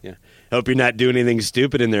 Sure. Yeah. Hope you're not doing anything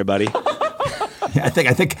stupid in there, buddy. Yeah, I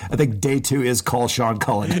think day 2 is call Sean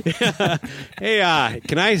Cullen. Hey,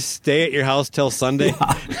 can I stay at your house till Sunday?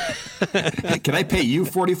 Yeah. Can I pay you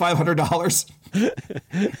 $4,500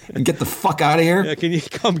 and get the fuck out of here? Yeah, can you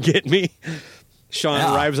come get me? Sean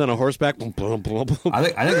arrives on a horseback. I think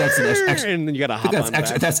that's an extra, and then you got to hop on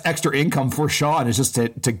back. That's extra income for Sean. Is just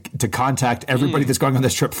to contact everybody that's going on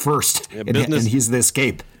this trip first, and he's the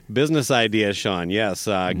escape. Business idea, Sean. Yes,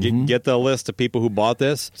 get the list of people who bought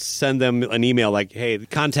this. Send them an email like, "Hey,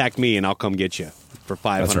 contact me, and I'll come get you for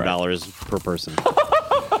 $500 per person."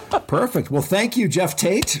 Perfect. Well, thank you, Jeff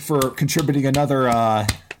Tate, for contributing another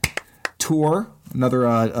tour.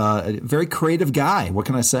 Another very creative guy. What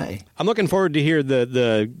can I say? I'm looking forward to hear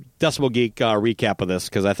the Decibel Geek recap of this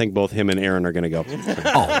because I think both him and Aaron are going to go.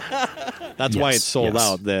 That's why it's sold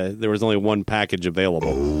out. There was only one package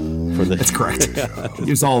available for this. That's correct. He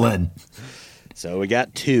was all in. So we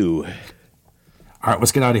got 2. All right,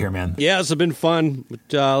 let's get out of here, man. Yeah, it's been fun. But,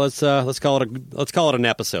 let's call it an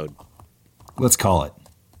episode. Let's call it.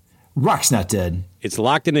 Rock's Not Dead. It's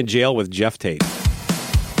Locked in a Jail with Jeff Tate.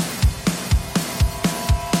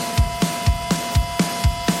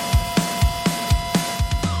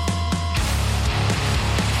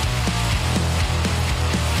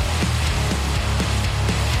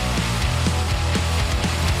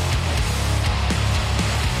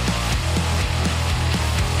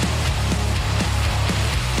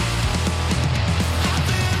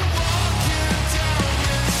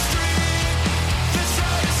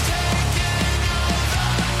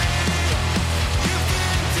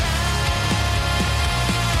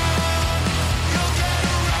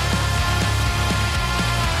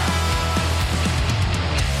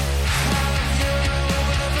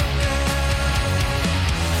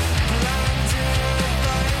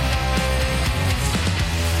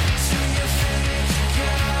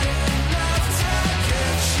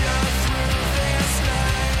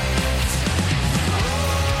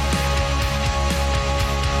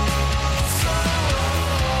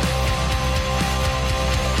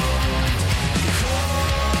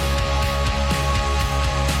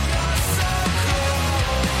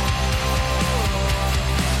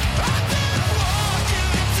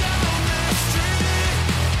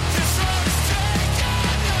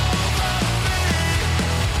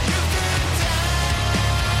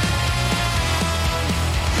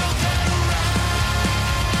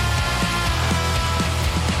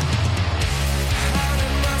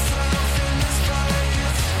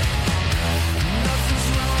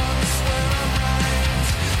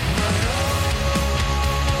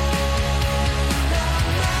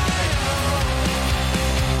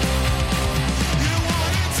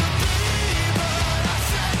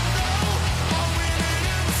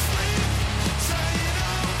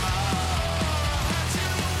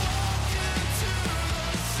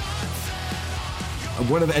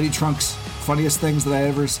 One of Eddie Trunk's funniest things that I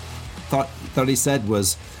ever thought he said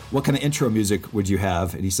was, what kind of intro music would you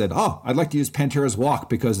have? And he said, I'd like to use Pantera's Walk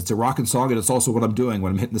because it's a rockin' song and it's also what I'm doing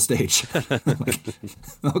when I'm hitting the stage.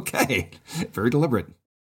 Like, okay, very deliberate.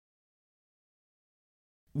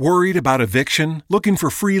 Worried about eviction? Looking for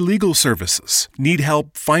free legal services? Need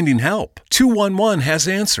help finding help? 211 has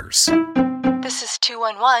answers. This is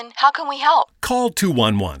 211. How can we help? Call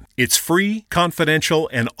 211. It's free, confidential,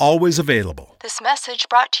 and always available. This message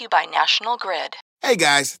brought to you by National Grid. Hey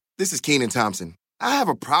guys, this is Keenan Thompson. I have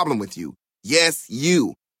a problem with you. Yes,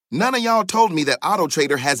 you. None of y'all told me that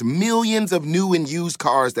AutoTrader has millions of new and used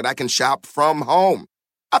cars that I can shop from home.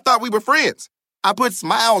 I thought we were friends. I put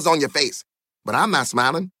smiles on your face, but I'm not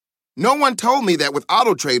smiling. No one told me that with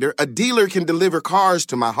AutoTrader, a dealer can deliver cars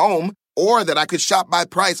to my home or that I could shop by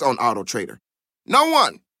price on AutoTrader. No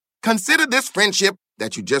one. Consider this friendship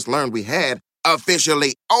that you just learned we had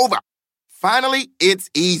officially over. Finally, it's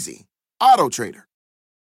easy. AutoTrader.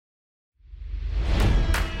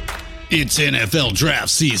 It's NFL draft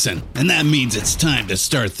season, and that means it's time to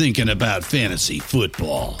start thinking about fantasy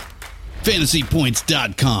football.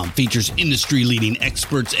 FantasyPoints.com features industry-leading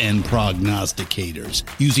experts and prognosticators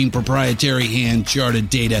using proprietary hand-charted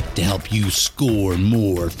data to help you score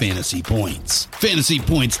more fantasy points.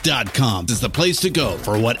 FantasyPoints.com is the place to go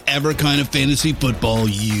for whatever kind of fantasy football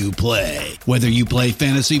you play. Whether you play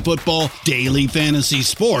fantasy football, daily fantasy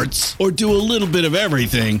sports, or do a little bit of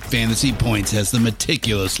everything, Fantasy Points has the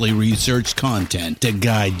meticulously researched content to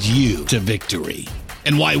guide you to victory.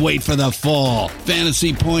 And why wait for the fall?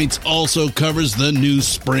 Fantasy Points also covers the new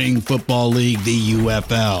spring football league, the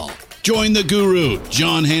UFL. Join the guru,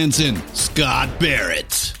 John Hansen, Scott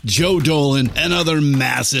Barrett, Joe Dolan, and other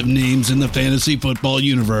massive names in the fantasy football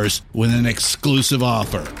universe with an exclusive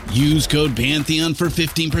offer. Use code Pantheon for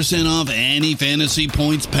 15% off any Fantasy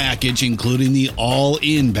Points package, including the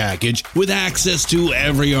all-in package, with access to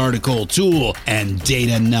every article, tool, and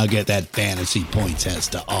data nugget that Fantasy Points has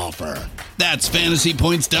to offer. That's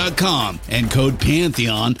FantasyPoints.com and code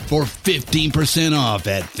Pantheon for 15% off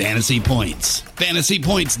at Fantasy Points.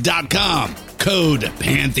 FantasyPoints.com, code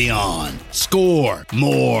Pantheon. Score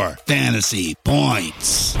more fantasy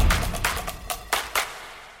points.